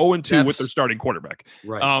that. They were 0-2 with their starting quarterback.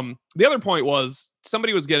 Right. The other point was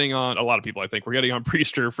somebody was getting on, a lot of people I think were getting on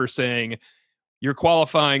Priester for saying, you're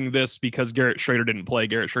qualifying this because Garrett Schrader didn't play.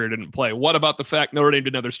 What about the fact Notre Dame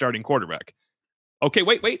didn't have their starting quarterback? Okay,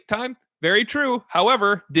 wait, time. Very true.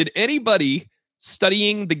 However, did anybody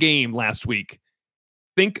studying the game last week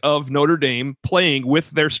think of Notre Dame playing with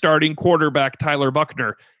their starting quarterback, Tyler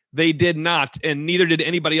Buckner? They did not, and neither did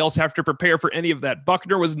anybody else have to prepare for any of that.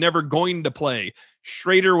 Buckner was never going to play.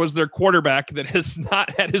 Schrader was their quarterback that has not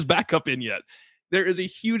had his backup in yet. There is a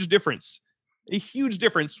huge difference.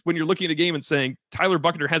 When you're looking at a game and saying Tyler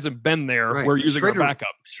Buckner hasn't been there. Right. We're using our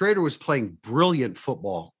backup. Schrader was playing brilliant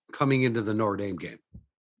football coming into the Notre Dame game.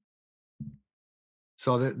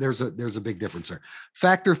 So there's a big difference there.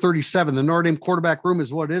 Factor 37, the Notre Dame quarterback room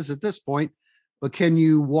is what it is at this point, but can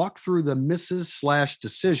you walk through the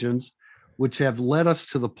misses/decisions which have led us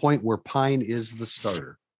to the point where Pine is the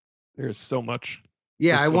starter? There's so much.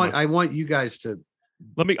 Yeah, I want you guys to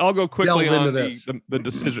I'll go quickly on the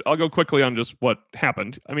decision. I'll go quickly on just what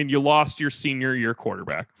happened. I mean, you lost your senior year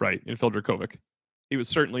quarterback, right, in Phil Dracovic. He was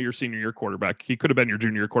certainly your senior year quarterback. He could have been your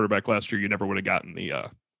junior year quarterback last year. You never would have gotten the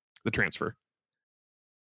transfer.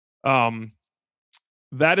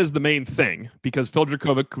 That is the main thing, because Phil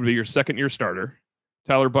Dracovic would be your second year starter.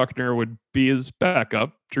 Tyler Buckner would be his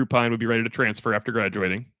backup. Drew Pine would be ready to transfer after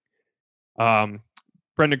graduating.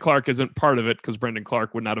 Brendan Clark isn't part of it because Brendan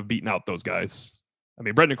Clark would not have beaten out those guys. I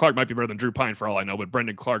mean, Brendan Clark might be better than Drew Pine for all I know, but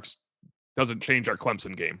Brendan Clark's doesn't change our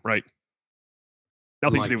Clemson game, right?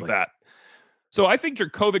 Nothing to do with that. So I think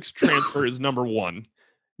Jurkovic's transfer is number one.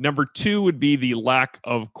 Number two would be the lack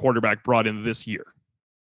of quarterback brought in this year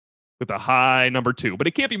with a high number two. But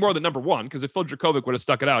it can't be more than number one, because if Phil Jurkovec would have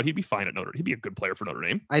stuck it out, he'd be fine at Notre Dame. He'd be a good player for Notre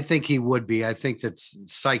Dame. I think he would be. I think that's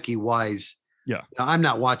psyche-wise. Yeah. Now, I'm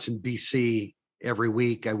not watching BC every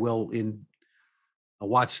week. I'll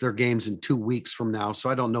watch their games in 2 weeks from now, so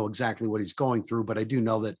I don't know exactly what he's going through, but I do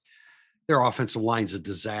know that their offensive line's a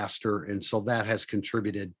disaster, and so that has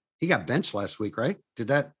contributed. He got benched last week, right? He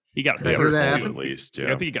got hurt at least. Yeah. I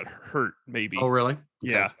think he got hurt, maybe. Oh, really?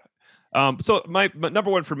 Yeah. So my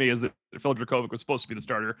number one for me is that Phil Jurkovec was supposed to be the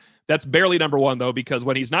starter. That's barely number one, though, because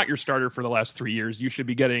when he's not your starter for the last 3 years, you should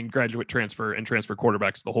be getting graduate transfer and transfer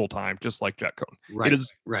quarterbacks the whole time, just like Jack Cohn.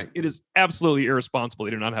 Right. It is absolutely irresponsible.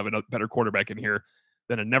 They do not have a better quarterback in here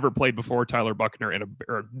than a never played before Tyler Buckner and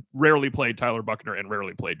a rarely played Tyler Buckner and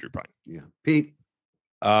rarely played Drew Pine. Yeah. Pete?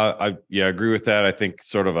 I agree with that. I think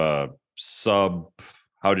sort of a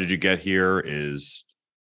how did you get here is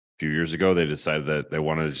a few years ago, they decided that they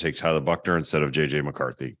wanted to take Tyler Buckner instead of JJ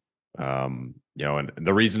McCarthy. And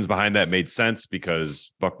the reasons behind that made sense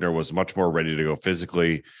because Buckner was much more ready to go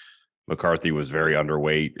physically. McCarthy was very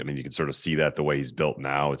underweight. I mean, you can sort of see that the way he's built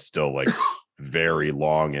now. It's still like very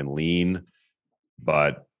long and lean,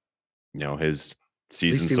 but his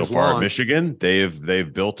season so far at Michigan,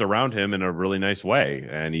 they've built around him in a really nice way,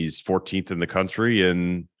 and he's 14th in the country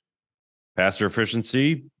in passer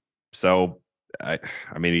efficiency. So I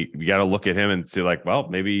mean, you got to look at him and see like, well,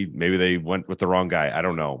 maybe they went with the wrong guy. I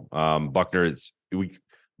don't know. Buckner's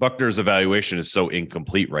evaluation is so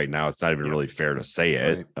incomplete right now. It's not even really fair to say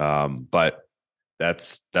it. Right. But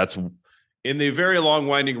that's in the very long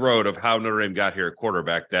winding road of how Notre Dame got here at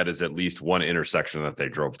quarterback. That is at least one intersection that they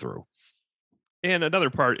drove through. And another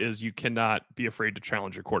part is you cannot be afraid to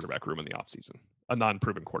challenge your quarterback room in the offseason, a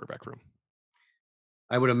non-proven quarterback room.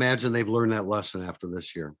 I would imagine they've learned that lesson after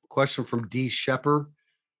this year. Question from D. Shepard.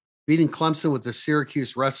 Beating Clemson with the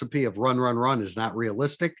Syracuse recipe of run is not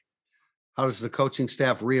realistic. How does the coaching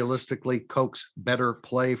staff realistically coax better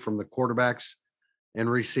play from the quarterbacks and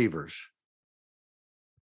receivers?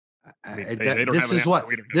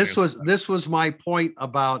 This was my point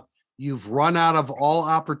about you've run out of all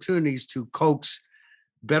opportunities to coax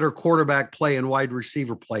better quarterback play and wide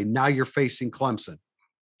receiver play. Now you're facing Clemson.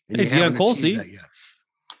 And hey, Deion Colsey.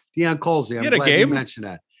 Deion Colsey. I'm glad you mentioned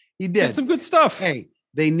that. He did some good stuff. Hey,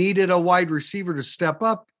 they needed a wide receiver to step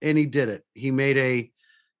up, and he did it. He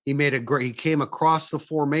came across the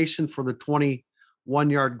formation for the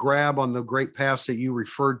 21-yard grab on the great pass that you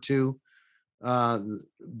referred to, by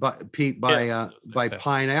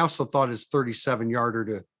Pine. I also thought his 37-yarder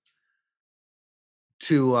to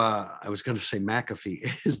I was going to say McAfee,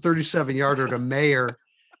 his 37-yarder to Mayer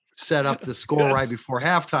set up the score right before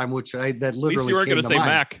halftime, which that literally. At least you weren't going to say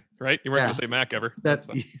Mac, right? You weren't going to say Mac ever. That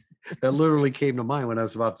literally came to mind when I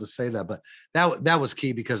was about to say that, but that was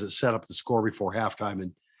key because it set up the score before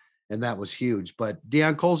halftime, and that was huge. But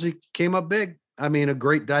Deion Colsey came up big. I mean, a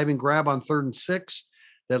great diving grab on 3rd and 6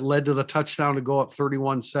 that led to the touchdown to go up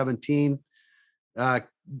 31-17.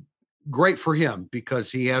 Great for him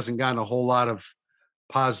because he hasn't gotten a whole lot of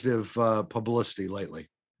positive publicity lately.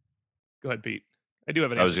 Go ahead, Pete. I do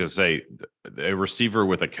have an answer. I was going to say a receiver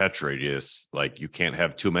with a catch radius, like you can't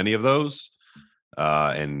have too many of those.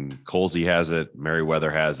 And Colsey has it.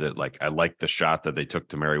 Merriweather has it. Like I like the shot that they took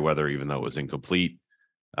to Merriweather, even though it was incomplete.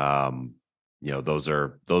 Those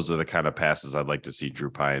are the kind of passes I'd like to see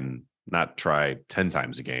Drew Pine not try 10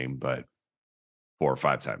 times a game, but 4 or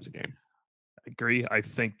 5 times a game. I agree. I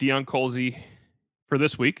think Deion Colsey for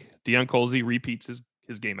this week, Deion Colsey repeats his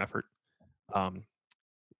game effort.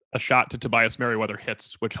 A shot to Tobias Merriweather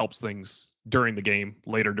hits, which helps things during the game,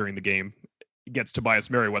 later during the game. It gets Tobias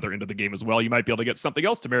Merriweather into the game as well. You might be able to get something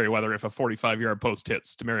else to Merriweather if a 45-yard post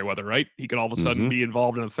hits to Merriweather, right? He could all of a sudden be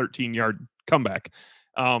involved in a 13-yard comeback.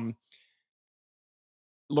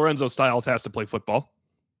 Lorenzo Styles has to play football.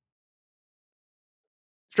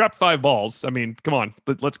 Strap 5 balls. I mean, come on.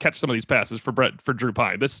 Let's catch some of these passes for Drew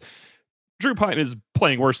Pine. Drew Pine is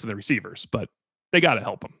playing worse than the receivers, but they got to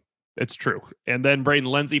help him. It's true. And then Braden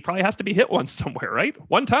Lindsey probably has to be hit once somewhere, right?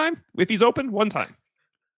 One time, if he's open, one time.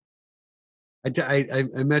 I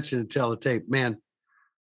mentioned to tell the tape, man,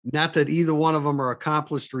 not that either one of them are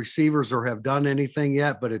accomplished receivers or have done anything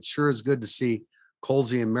yet, but it sure is good to see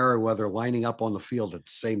Colsey and Merriweather lining up on the field at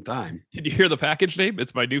the same time. Did you hear the package name?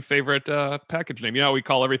 It's my new favorite package name. You know how we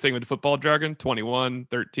call everything with football jargon? 21,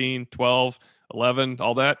 13, 12, 11,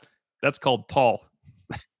 all that. That's called tall.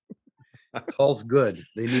 Tall's good.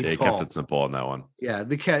 They need They tall. kept it simple on that one. Yeah,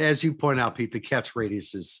 as you point out, Pete, the catch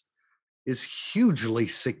radius is hugely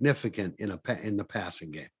significant in the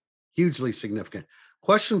passing game. Hugely significant.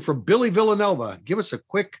 Question from Billy Villanova. Give us a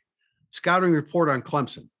quick scouting report on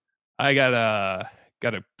Clemson. I got a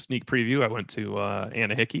sneak preview. I went to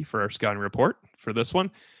Anna Hickey for our scouting report for this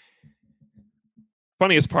one.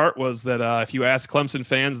 Funniest part was that if you ask Clemson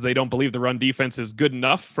fans, they don't believe the run defense is good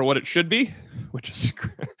enough for what it should be, which is,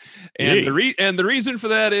 and the reason for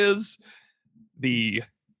that is the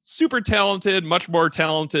super talented, much more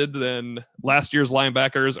talented than last year's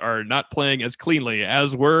linebackers are not playing as cleanly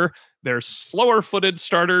as were their slower-footed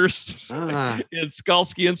starters in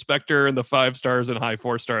Skalski and Spector, and the 5 stars and high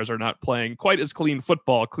 4 stars are not playing quite as clean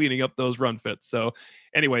football, cleaning up those run fits. So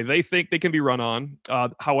anyway, they think they can be run on.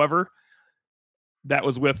 However, that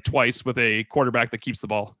was twice with a quarterback that keeps the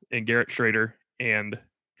ball in Garrett Schrader and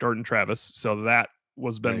Jordan Travis. So that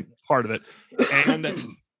was been part of it. And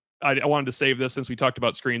I wanted to save this since we talked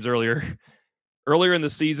about screens earlier in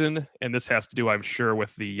the season. And this has to do, I'm sure,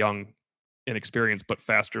 with the young, inexperienced, but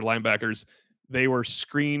faster linebackers. They were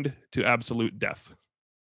screened to absolute death.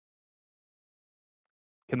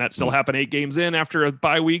 Can that still happen 8 games in after a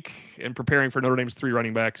bye week and preparing for Notre Dame's 3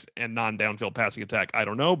 running backs and non-downfield passing attack? I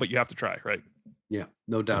don't know, but you have to try, right? Yeah,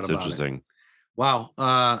 no doubt That's about interesting. it. Wow.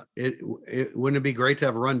 Wouldn't it be great to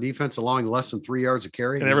have a run defense allowing less than 3 yards of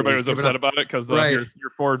carry? And everybody was upset about it because your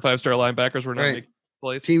 4 and 5 star linebackers were not making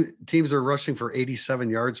plays. Teams are rushing for 87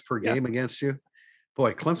 yards per game against you.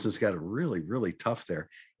 Boy, Clemson's got it really, really tough there.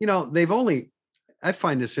 You know, I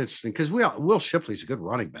find this interesting because Will Shipley's a good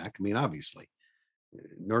running back. I mean, obviously,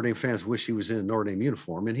 Notre Dame fans wish he was in a Notre Dame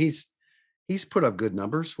uniform, and he's put up good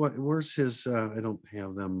numbers. Where's his? I don't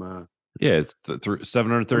have them. Yeah, it's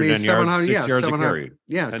 739 yards, 6 yards a carry.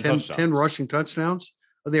 Yeah, 10 rushing touchdowns.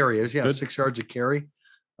 Oh, there he is. Yeah, good. 6 yards a carry.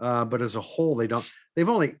 But as a whole, they've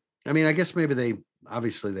only, I mean, I guess maybe they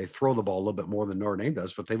throw the ball a little bit more than Notre Dame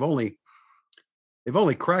does, but they've only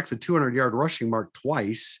cracked the 200-yard rushing mark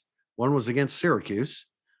twice. One was against Syracuse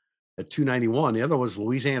at 291. The other was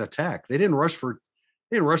Louisiana Tech. They didn't rush for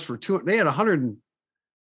 2. They had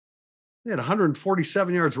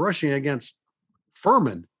 147 yards rushing against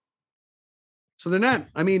Furman. So they're not,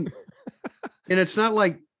 I mean, and it's not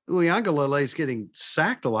like Uiagalelei is getting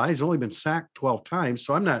sacked a lot. He's only been sacked 12 times.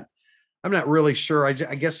 So I'm not really sure. I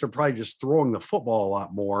guess they're probably just throwing the football a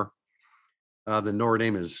lot more than Notre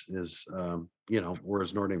Dame is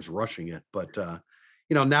whereas Notre Dame's rushing it. But,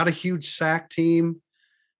 not a huge sack team.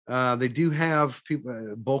 They do have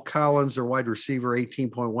people, Bo Collins, their wide receiver,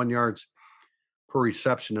 18.1 yards per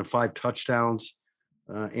reception and 5 touchdowns.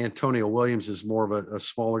 Antonio Williams is more of a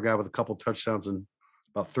smaller guy with a couple touchdowns and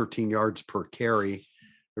about 13 yards per carry.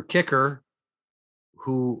 Their kicker,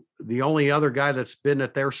 who the only other guy that's been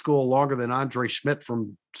at their school longer than Andre Schmidt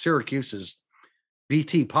from Syracuse is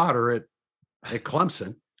BT Potter at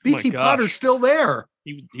Clemson. BT Potter's still there.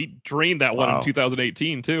 He drained that one in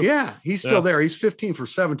 2018 too. Yeah, he's still there. He's 15 for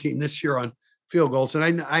 17 this year on field goals.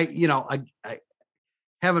 And I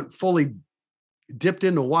haven't fully dipped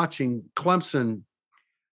into watching Clemson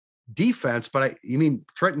defense, but you mean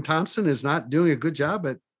Trenton Thompson is not doing a good job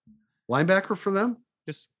at linebacker for them?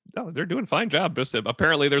 They're doing a fine job. Just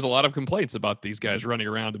apparently there's a lot of complaints about these guys running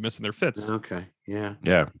around and missing their fits. Okay. Yeah.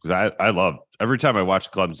 Yeah. Because I love every time I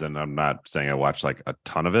watch Clemson, I'm not saying I watch like a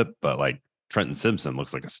ton of it, but like Trenton Simpson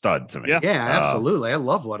looks like a stud to me. Yeah, absolutely. I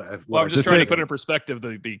love what I've. I'm just trying to put in perspective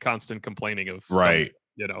the constant complaining of right.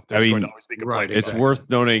 There's going to always be complaints. It's worth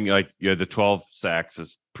noting, like the 12 sacks,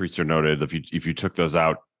 as Priester noted. If you took those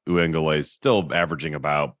out, Uiagalelei is still averaging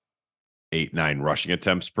about 8-9 rushing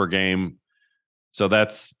attempts per game. So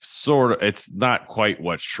that's it's not quite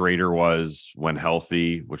what Schrader was when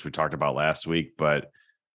healthy, which we talked about last week, but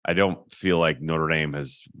I don't feel like Notre Dame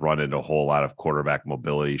has run into a whole lot of quarterback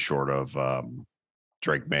mobility short of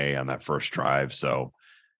Drake May on that first drive. So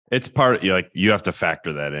it's you have to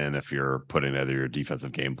factor that in if you're putting together your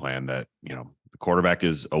defensive game plan that, the quarterback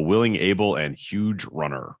is a willing, able, and huge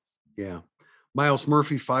runner. Yeah. Miles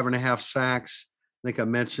Murphy, 5.5 sacks. I think I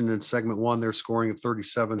mentioned in segment 1, they're scoring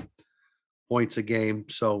 37 points a game.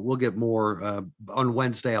 So we'll get more on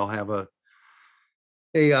Wednesday. I'll have a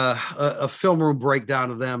film room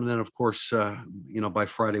breakdown of them. And then of course, by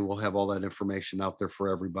Friday, we'll have all that information out there for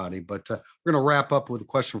everybody, but we're going to wrap up with a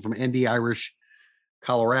question from ND Irish,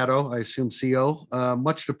 Colorado, I assume CO.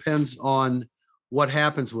 Much depends on what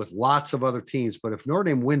happens with lots of other teams, but if Notre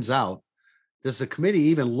Dame wins out, does the committee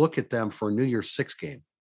even look at them for a New Year's 6 game?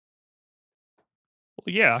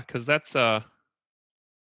 Well, yeah, because that's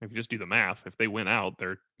if you just do the math, if they win out,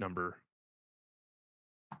 they're number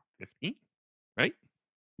 15, right?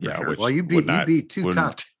 Yeah, sure. which Well, you would not- beat two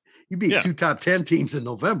wouldn't- top 10 teams in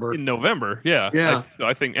November. in November. Yeah. Yeah.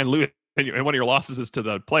 I think, and Louis, and one of your losses is to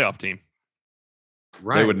the playoff team.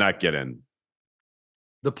 Right. They would not get in.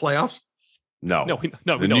 The playoffs? No, No, we the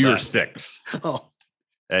know New Year's that. 6 Oh,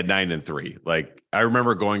 at 9-3. Like I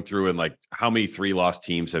remember going through and like how many 3-loss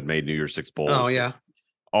teams had made New Year's 6 bowls. oh yeah.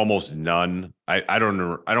 Almost none. I don't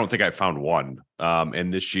know. I don't think I found one.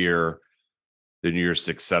 And this year, the New Year's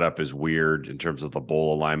 6 setup is weird in terms of the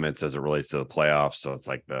bowl alignments as it relates to the playoffs. So it's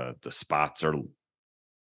like the spots are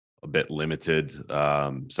a bit limited.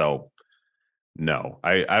 So no,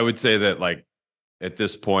 I would say that like at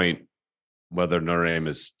this point, whether Notre Dame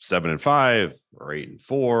is 7-5 or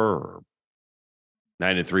 8-4 or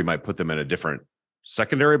 9-3 might put them in a different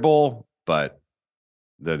secondary bowl, but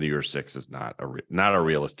the New Year's 6 is not a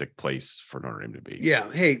realistic place for Notre Dame to be.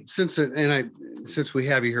 Yeah. Hey, since we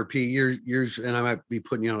have you here, Pete, you're and I might be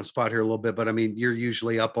putting you on a spot here a little bit, but I mean, you're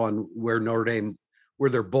usually up on where Notre Dame, where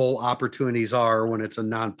their bowl opportunities are when it's a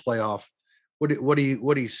non-playoff. What do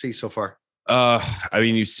you see so far? I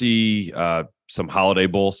mean, you see some Holiday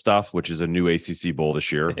Bowl stuff, which is a new ACC bowl this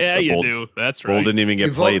year. Yeah, The you bowl, do. That's Bowl right. didn't even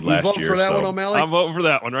get played last vote year. for that so one, O'Malley? I'm voting for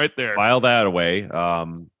that one right there. file that away.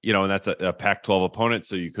 And that's a Pac-12 opponent,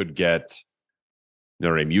 so you could get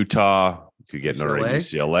Notre Dame, Utah. You could get Notre Dame,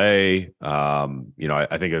 UCLA.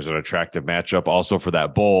 I think there's an attractive matchup also for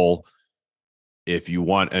that bowl. If you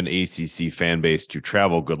want an ACC fan base to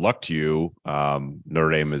travel, good luck to you.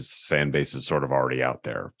 Notre Dame's fan base is sort of already out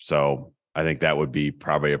there, so I think that would be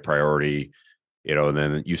probably a priority. And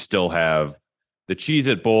then you still have the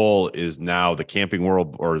Cheez-It Bowl is now the Camping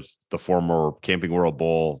World, or the former Camping World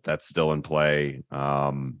Bowl, that's still in play.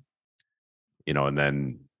 And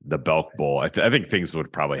then the Belk Bowl. I think things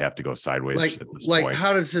would probably have to go sideways at this point.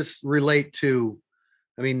 How does this relate to?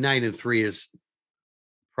 I mean, 9-3 is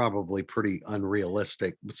probably pretty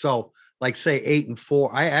unrealistic. So, like, say 8-4.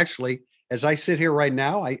 I actually, as I sit here right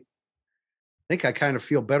now, I think I kind of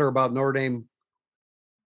feel better about Notre Dame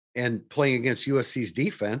and playing against USC's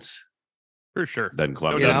defense, For sure. Then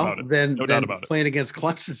Clemson. No doubt than about it. playing against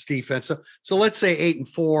Clemson's defense. So let's say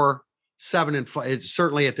 8-4, 7-5. It's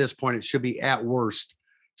certainly at this point it should be at worst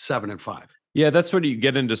 7-5. Yeah, that's when you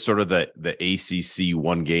get into sort of the ACC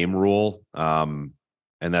one game rule. And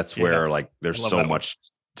that's where like there's I love so that one. much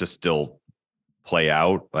to still play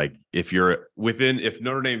out. Like if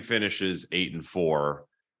Notre Dame finishes 8-4,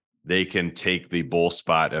 they can take the bowl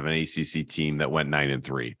spot of an ACC team that went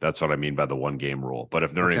 9-3. That's what I mean by the one game rule. But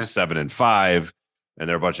if Notre Dame's 7-5 and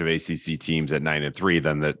there are a bunch of ACC teams at 9-3,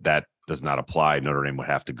 then that does not apply. Notre Dame would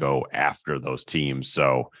have to go after those teams.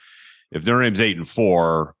 So if Notre Dame's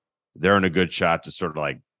 8-4, they're in a good shot to sort of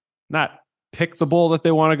like not pick the bowl that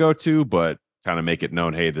they want to go to, but kind of make it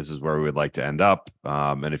known, hey, this is where we would like to end up.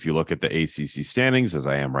 And if you look at the ACC standings, as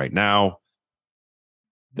I am right now,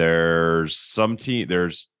 there's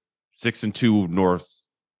 6-2 North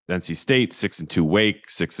NC State, 6-2 Wake,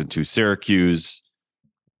 6-2 Syracuse.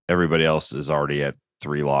 Everybody else is already at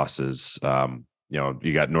 3 losses.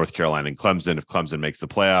 You got North Carolina and Clemson. If Clemson makes the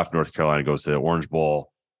playoff, North Carolina goes to the Orange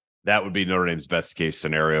Bowl. That would be Notre Dame's best case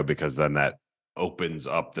scenario, because then that opens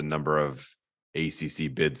up the number of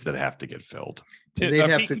ACC bids that have to get filled.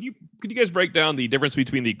 Pete, could you guys break down the difference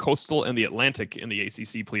between the Coastal and the Atlantic in the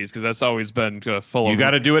ACC, please? Because that's always been full of. You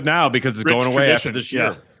got to do it now because it's going away after this year.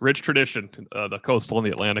 Yeah, rich tradition. The Coastal and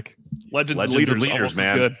the Atlantic. Legends and Leaders, leaders,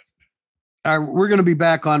 man. good. We're going to be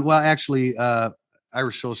back on. Well, actually,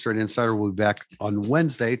 Irish Illustrated Insider will be back on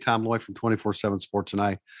Wednesday. Tom Loy from 24/7 Sports and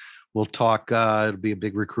I will talk. It'll be a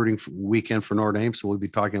big recruiting weekend for Notre Dame, so we'll be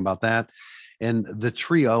talking about that. And the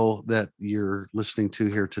trio that you're listening to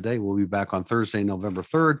here today will be back on Thursday, November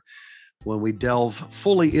 3rd, when we delve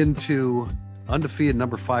fully into undefeated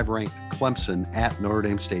number 5 ranked Clemson at Notre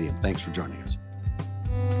Dame Stadium. Thanks for joining us.